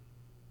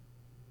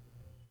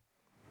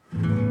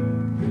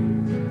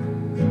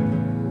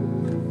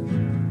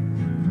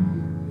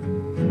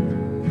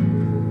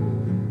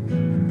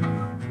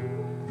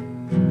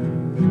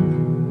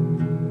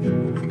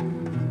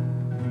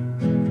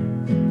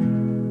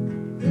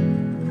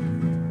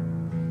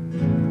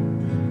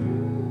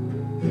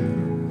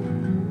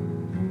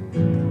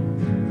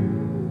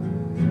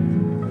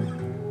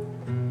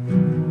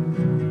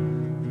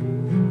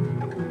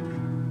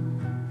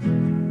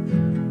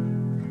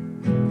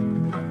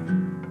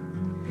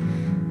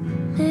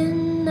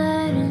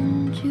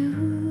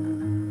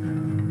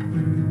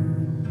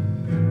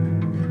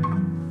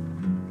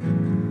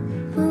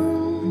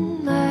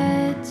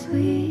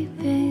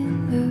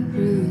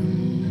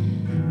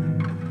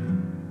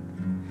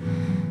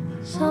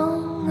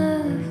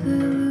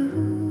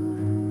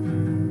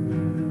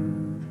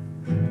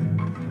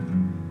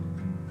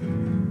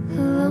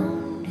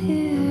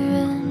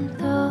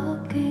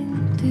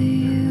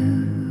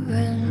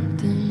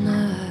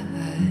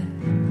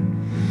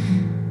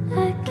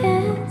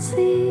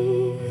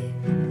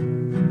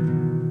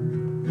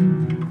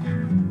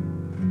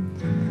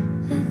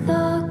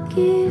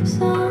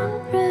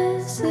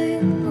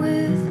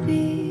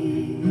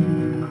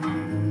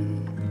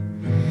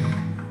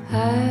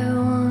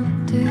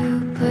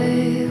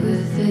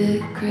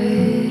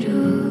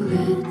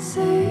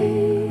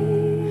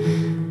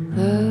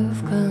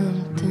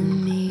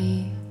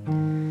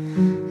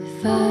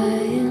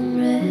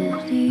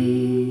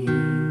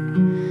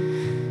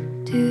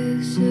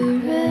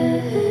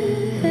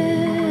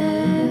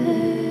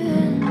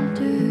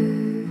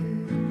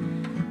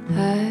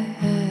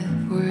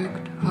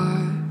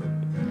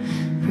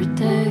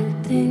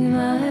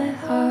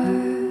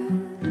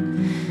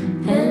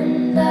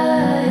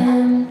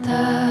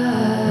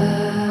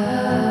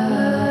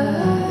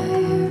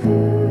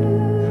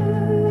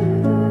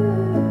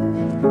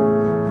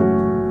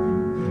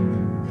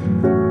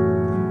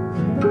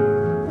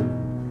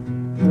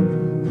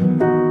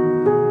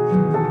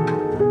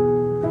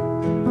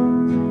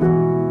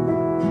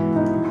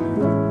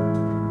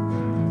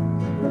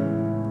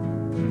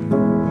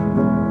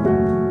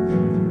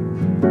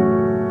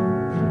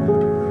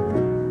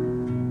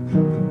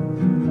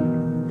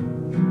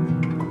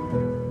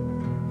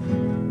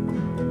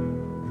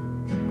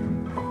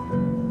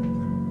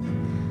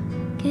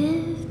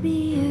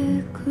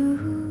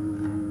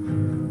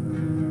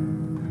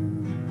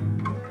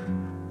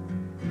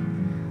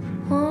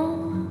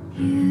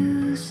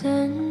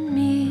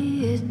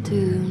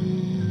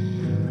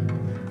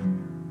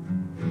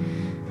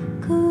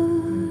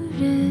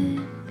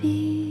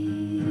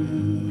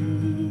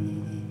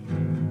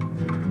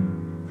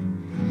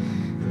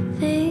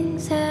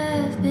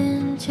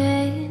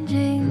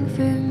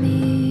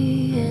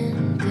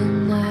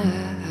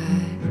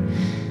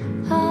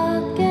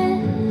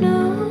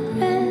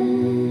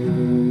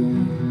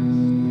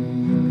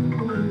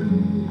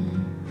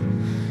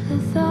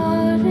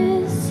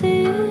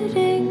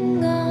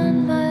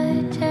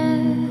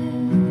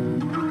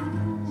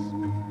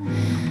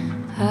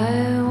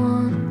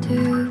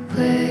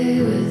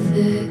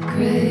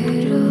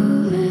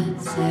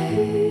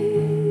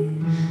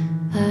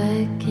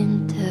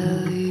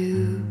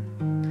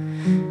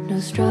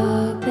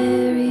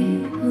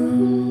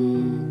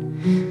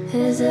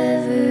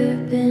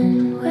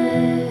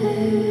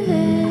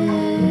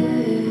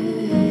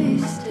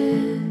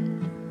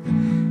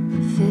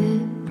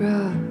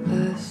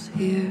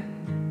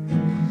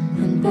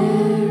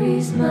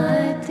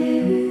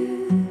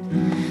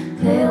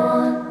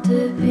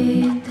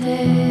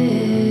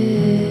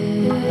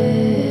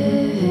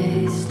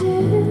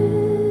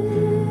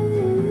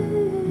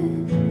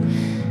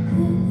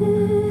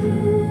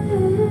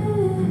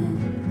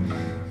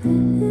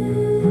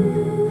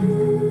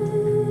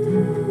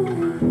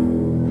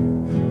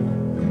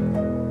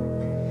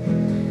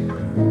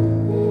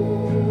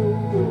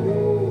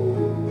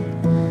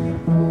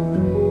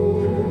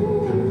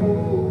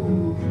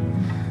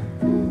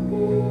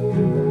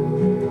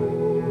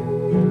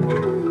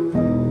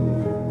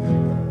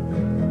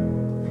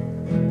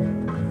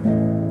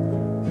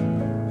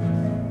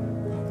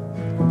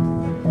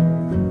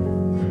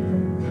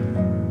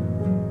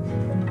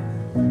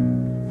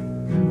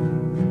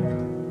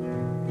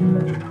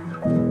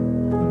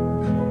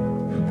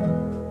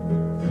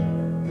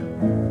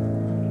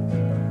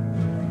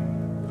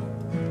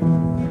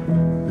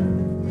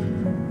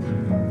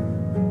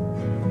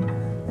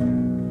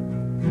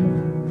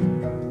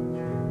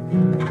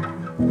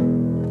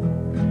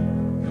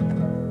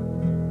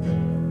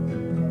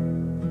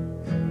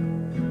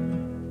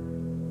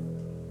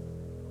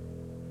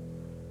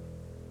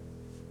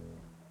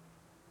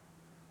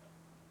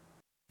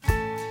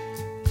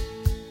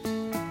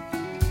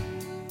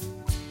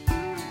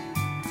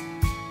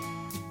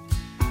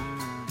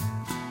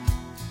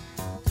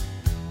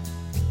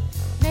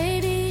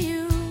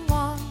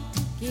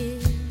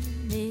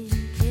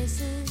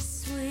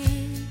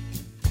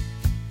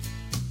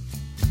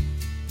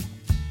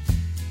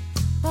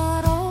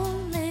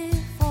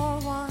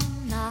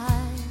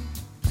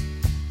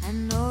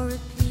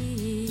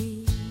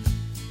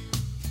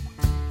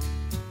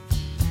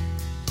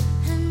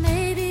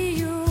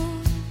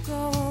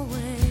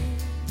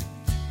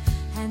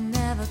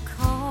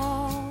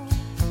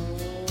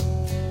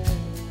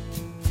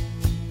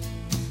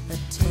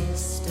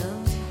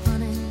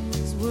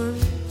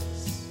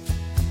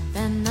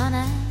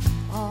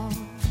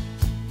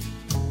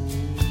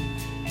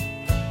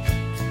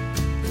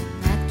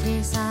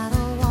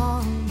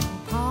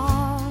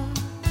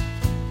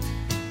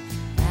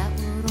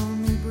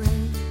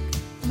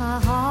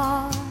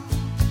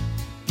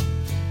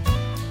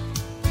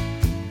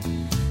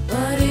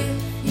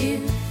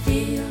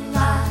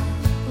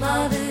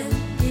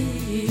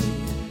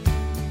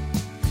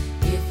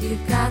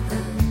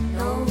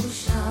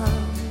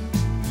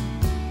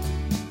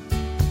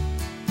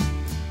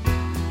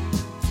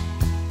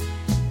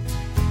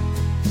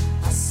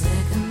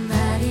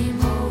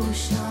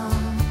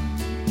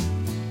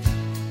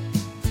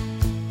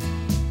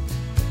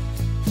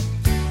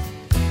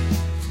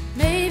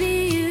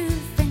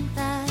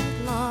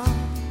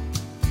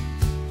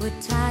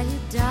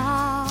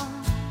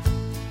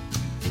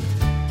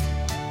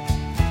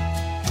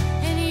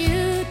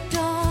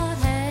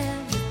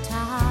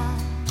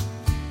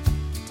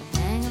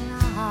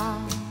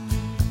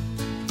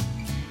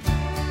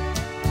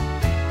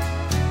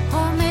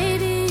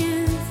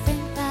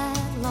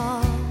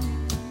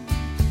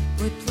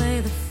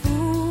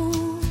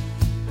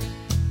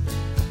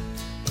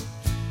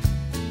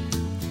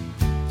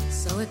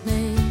 it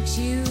makes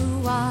you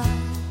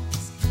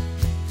wise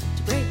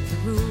to break the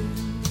rules.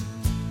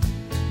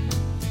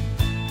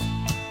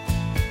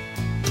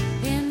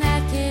 In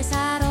that case,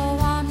 I don't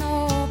want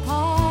no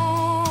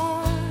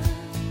part.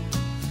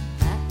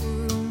 That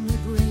would only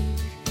break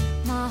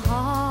my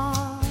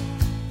heart.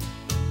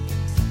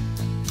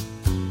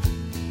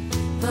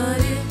 But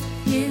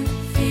if you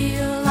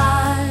feel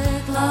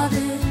like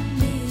loving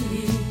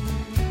me,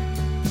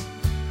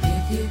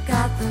 if you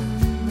got the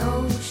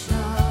notion,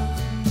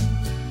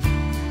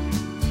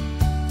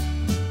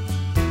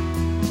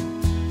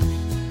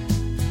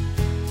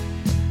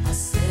 I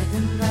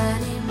second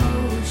that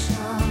emotion.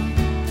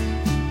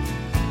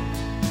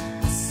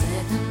 I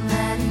second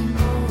that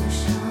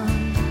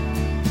emotion.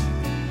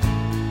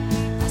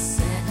 I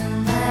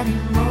second that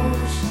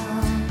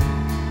emotion.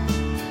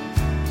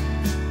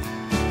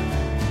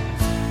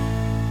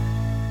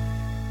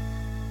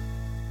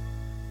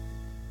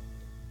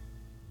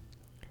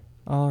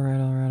 All right.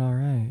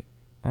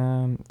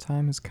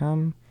 Time has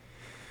come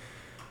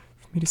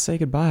for me to say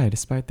goodbye,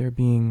 despite there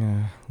being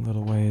a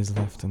little ways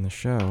left in the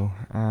show.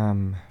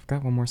 I've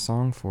got one more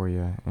song for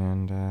you,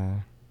 and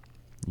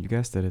you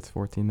guessed it, it's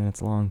 14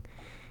 minutes long.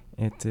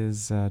 It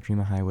is Dream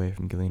a Highway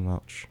from Gillian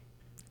Welch.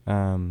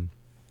 As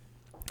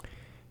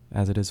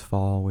it is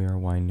fall, we are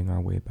winding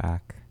our way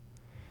back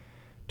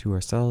to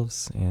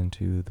ourselves and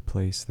to the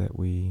place that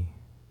we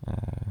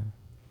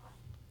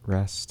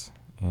rest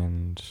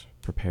and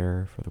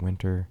prepare for the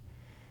winter,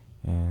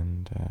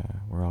 and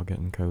we're all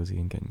getting cozy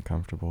and getting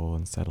comfortable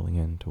and settling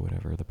into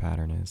whatever the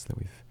pattern is that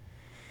we've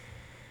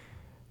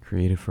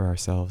created for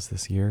ourselves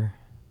this year.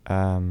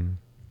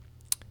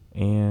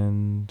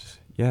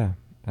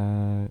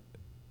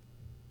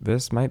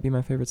 This might be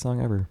my favorite song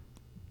ever.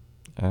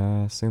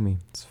 Sue me.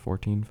 It's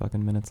 14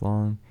 fucking minutes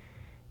long,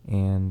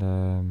 and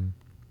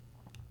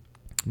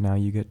now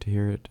you get to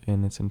hear it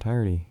in its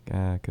entirety,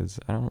 because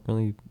I don't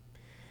really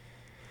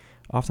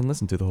often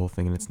listen to the whole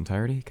thing in its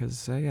entirety,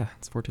 because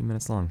it's 14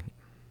 minutes long.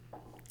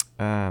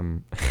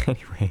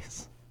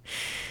 Anyways,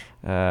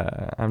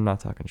 I'm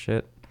not talking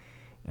shit.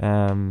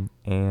 Thanks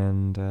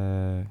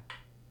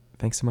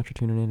so much for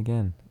tuning in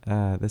again.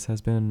 This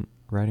has been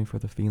Writing for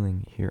the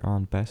Feeling here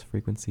on Best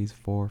Frequencies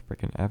for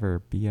Frickin'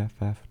 Ever,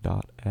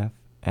 BFF.FM.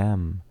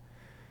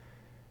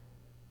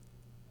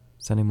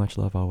 Sending much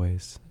love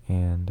always,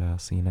 and I'll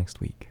see you next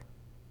week.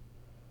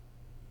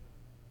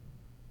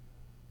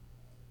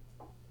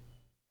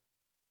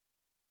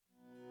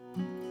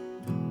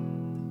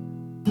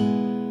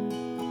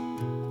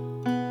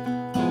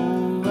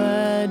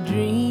 I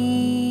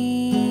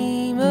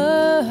dream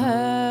a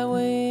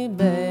highway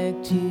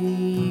back to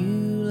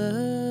you,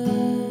 love.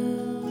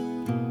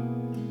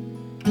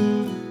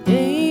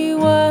 A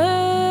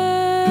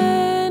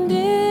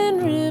winding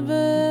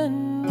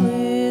ribbon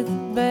with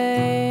a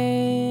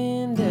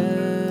band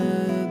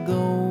of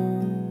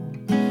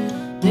gold.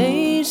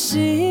 A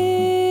silver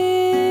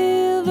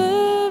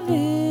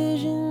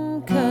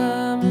vision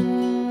come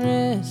and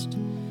rest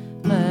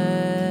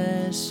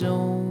my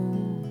soul.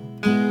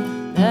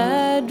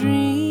 I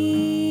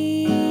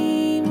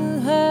dream a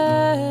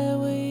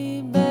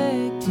highway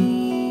back to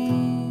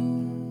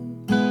you.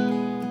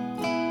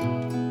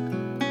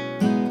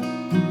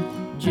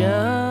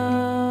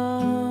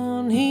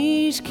 John,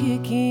 he's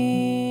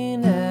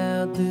kicking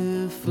out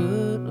the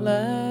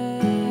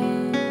footlights.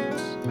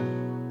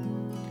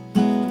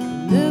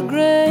 The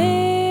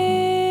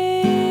Grand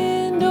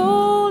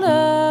Ole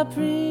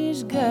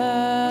Opry's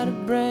got a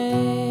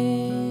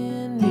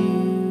brand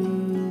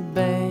new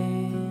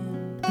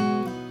band.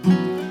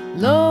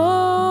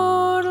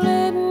 Lord,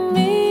 let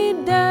me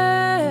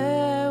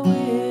die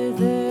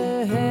with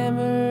a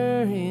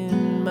hammer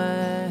in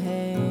my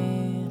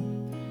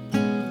hand.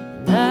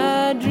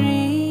 I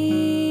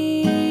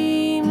dream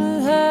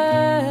a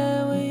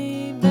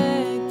highway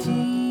back to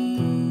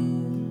you.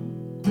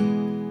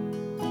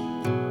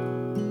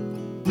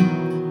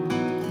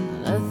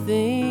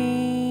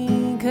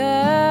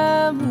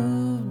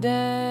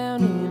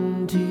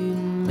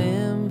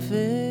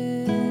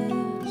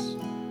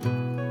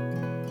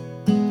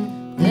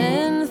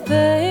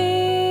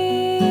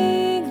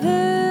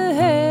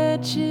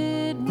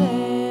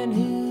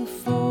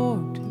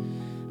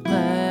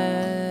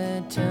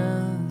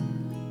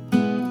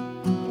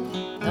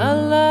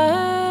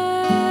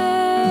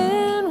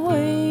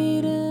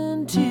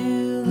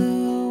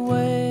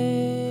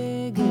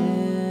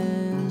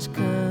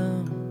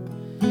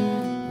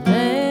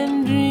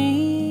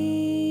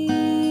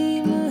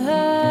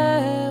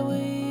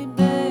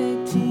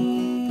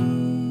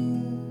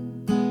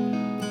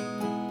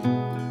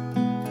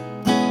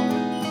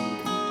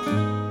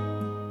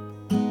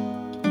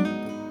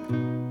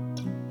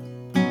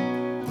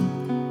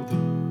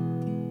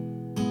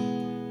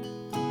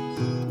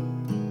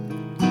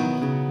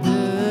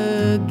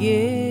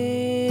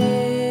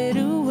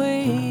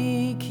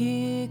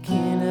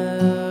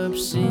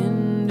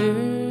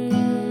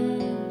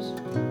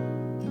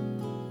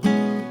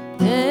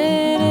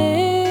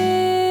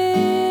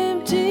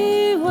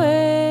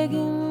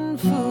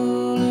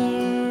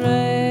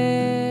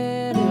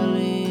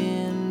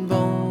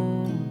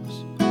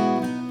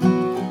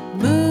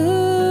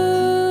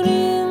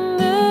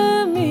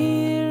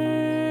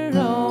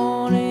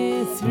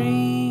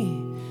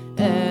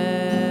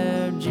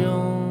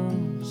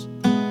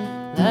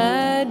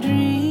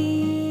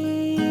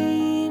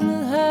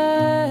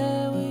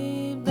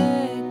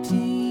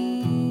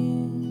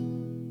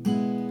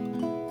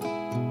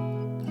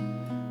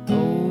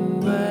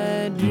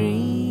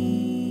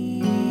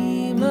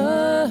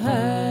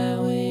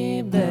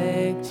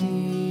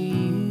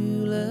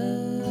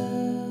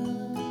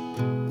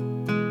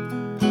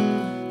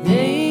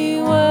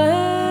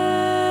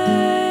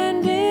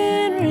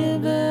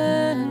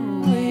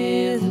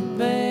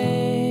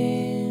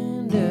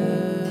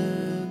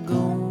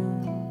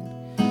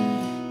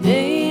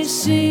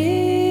 silver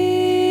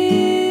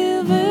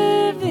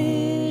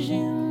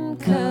vision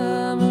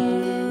come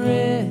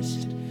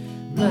arrest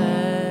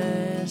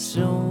my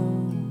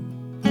soul.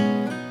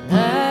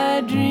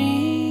 I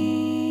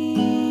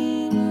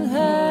dream a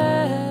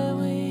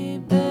highway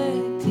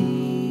back to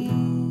you.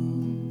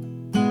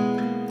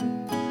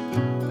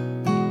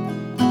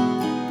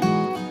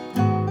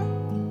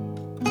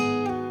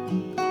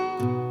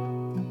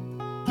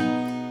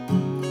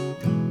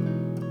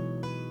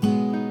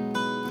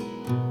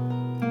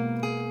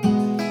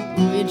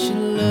 Which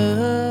lover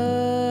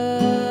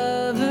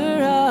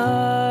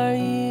are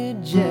you,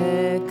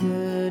 Jack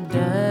of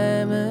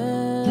Diamonds?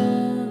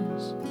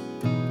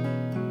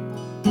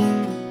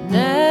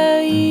 Now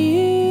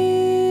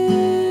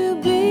you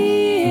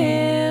be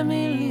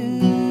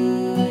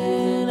Emmylou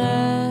and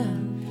I'll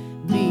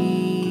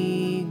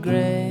be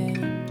Grant.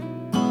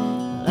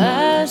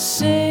 I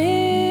sent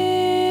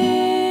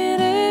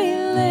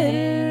a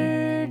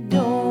letter,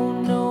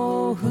 don't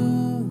know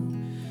who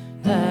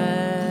I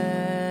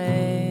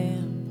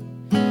am.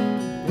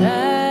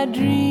 I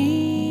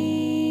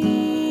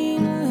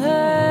dream a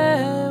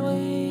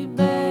highway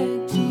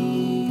back to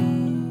you.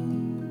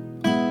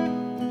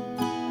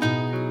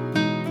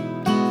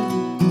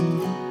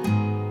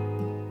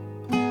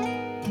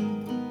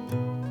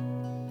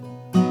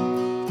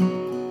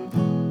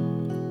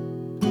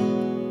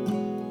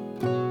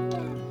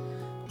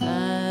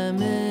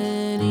 I'm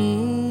an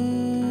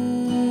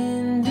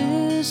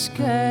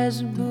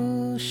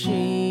indisguisable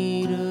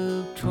shade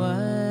of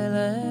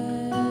twilight.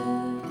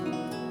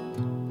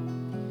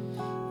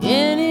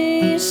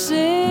 Any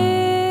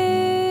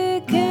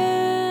second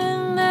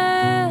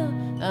now,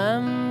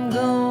 I'm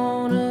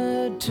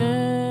gonna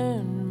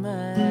turn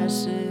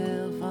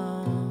myself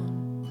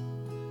on.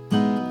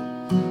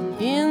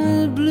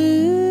 In the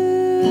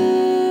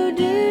blue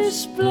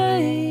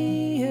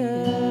display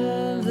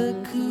of the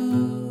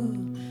cool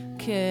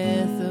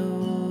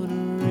cathode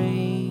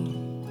ray,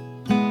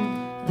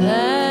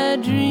 I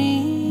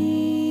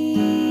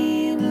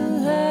dream a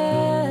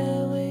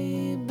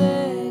highway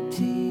back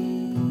to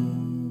you.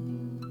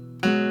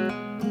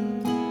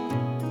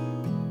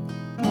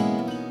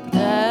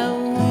 I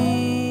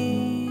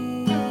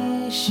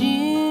wish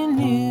you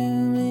knew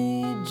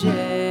me,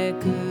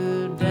 Jack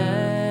of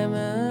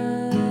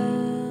Diamonds.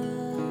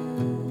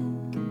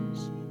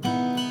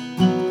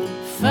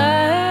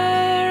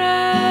 Fire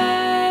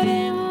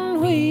riding,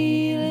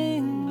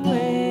 wheeling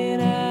when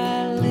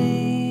I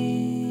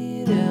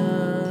lit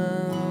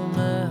 'em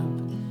up.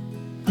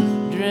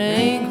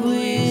 Drank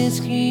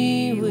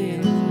whiskey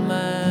with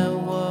my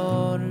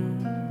water,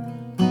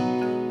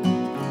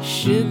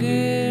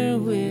 sugar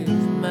with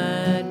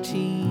my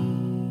tea,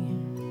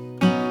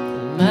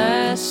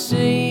 my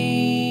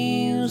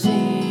sails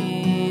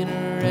in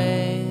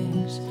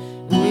rags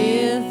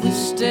with the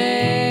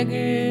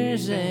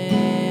staggers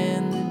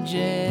and the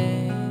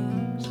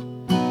jacks.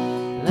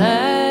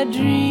 I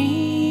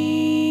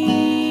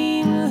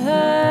dream a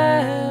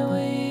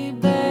highway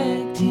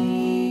back to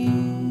you.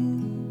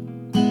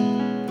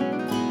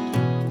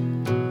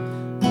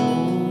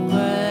 Oh,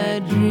 I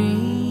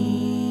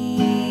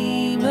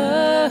dream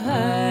a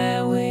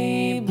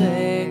highway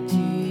back to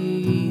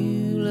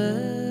you,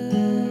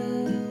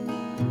 love.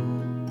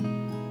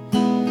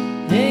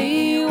 A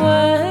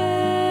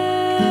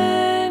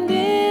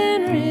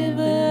winding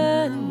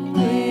ribbon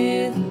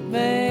with a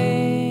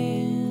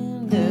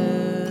band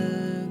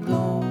of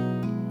gold,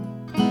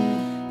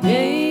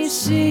 a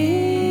silver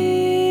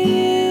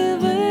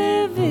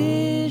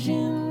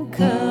vision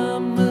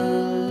come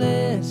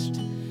molest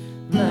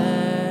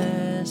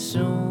my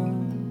soul.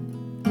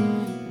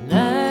 And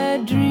I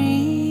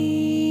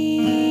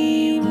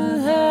dream a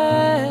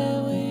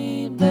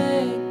highway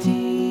back to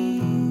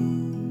you.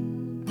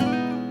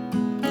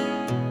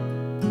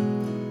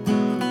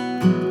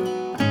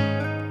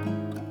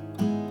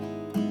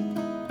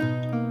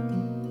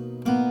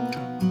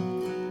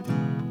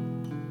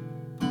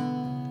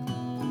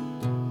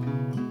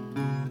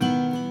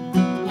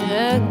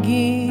 Now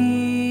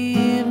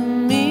give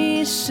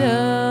me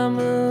some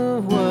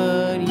of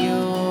what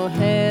you're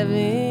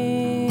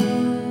having.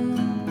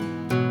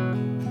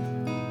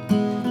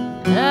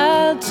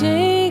 I'll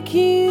take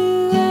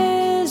you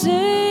as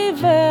a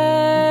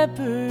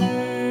viper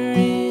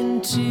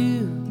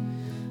into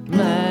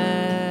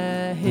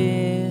my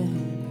head,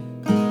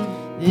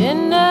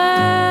 then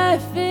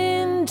knife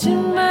into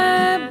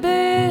my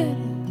bed.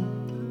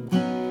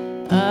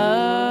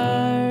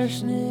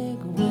 Arsenic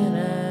when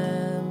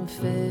I'm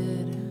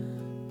fed.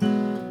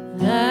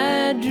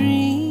 I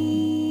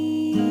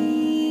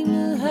dream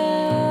a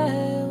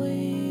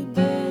highway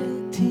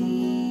back to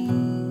you.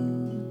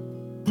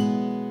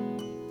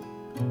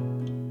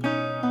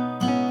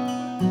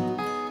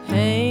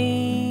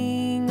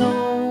 Hang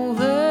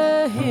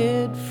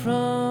overhead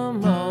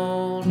from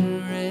all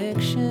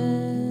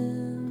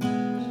directions.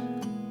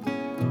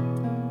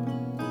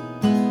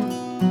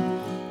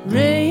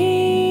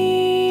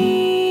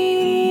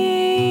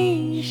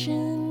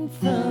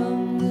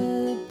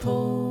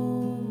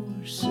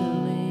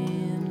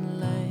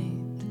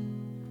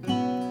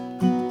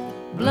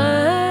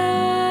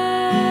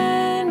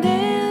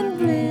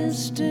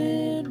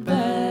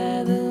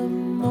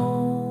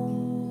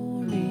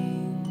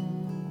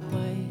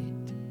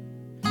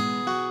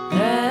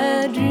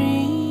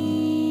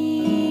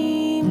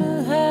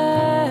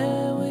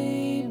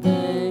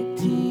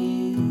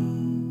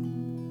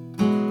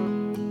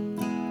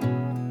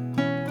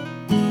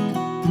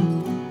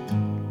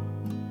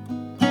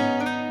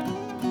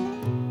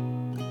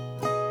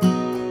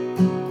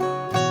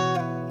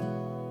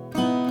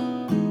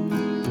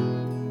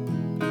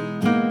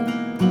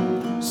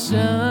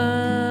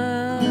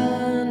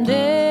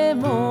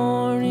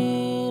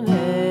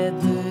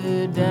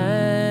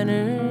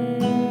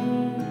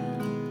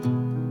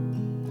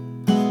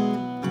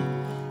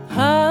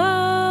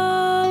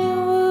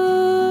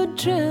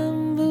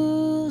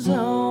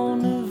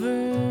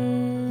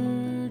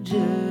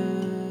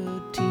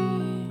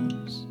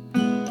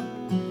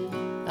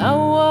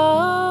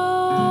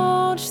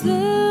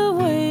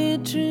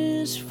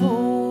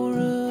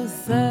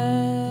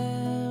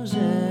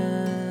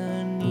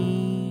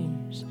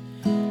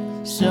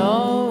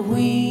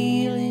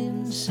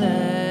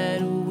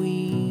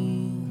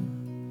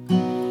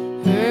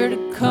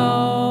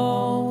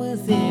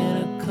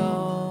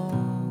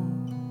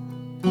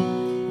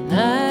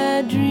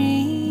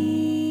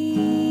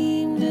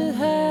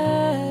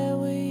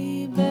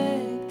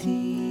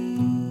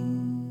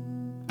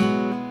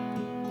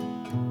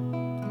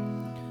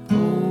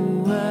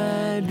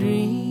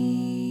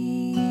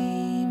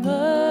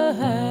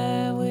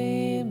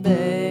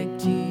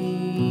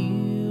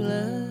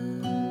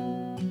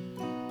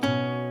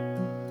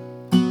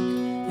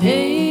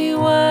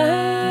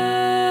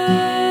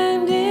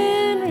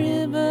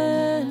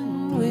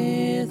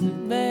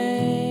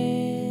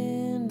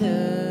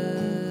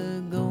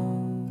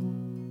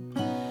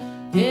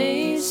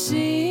 A silver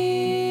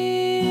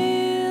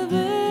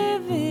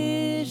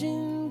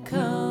vision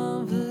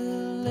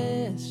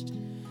convalesced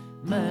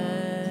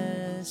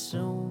my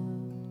soul.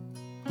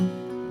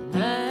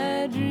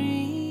 I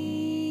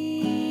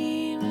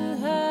dream a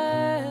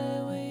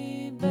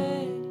highway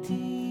back to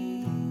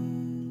you.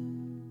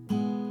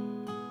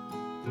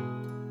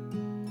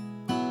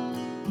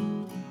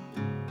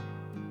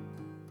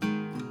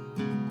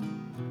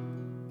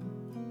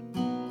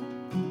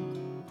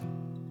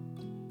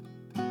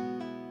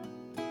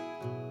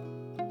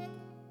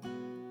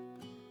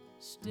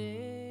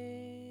 Stay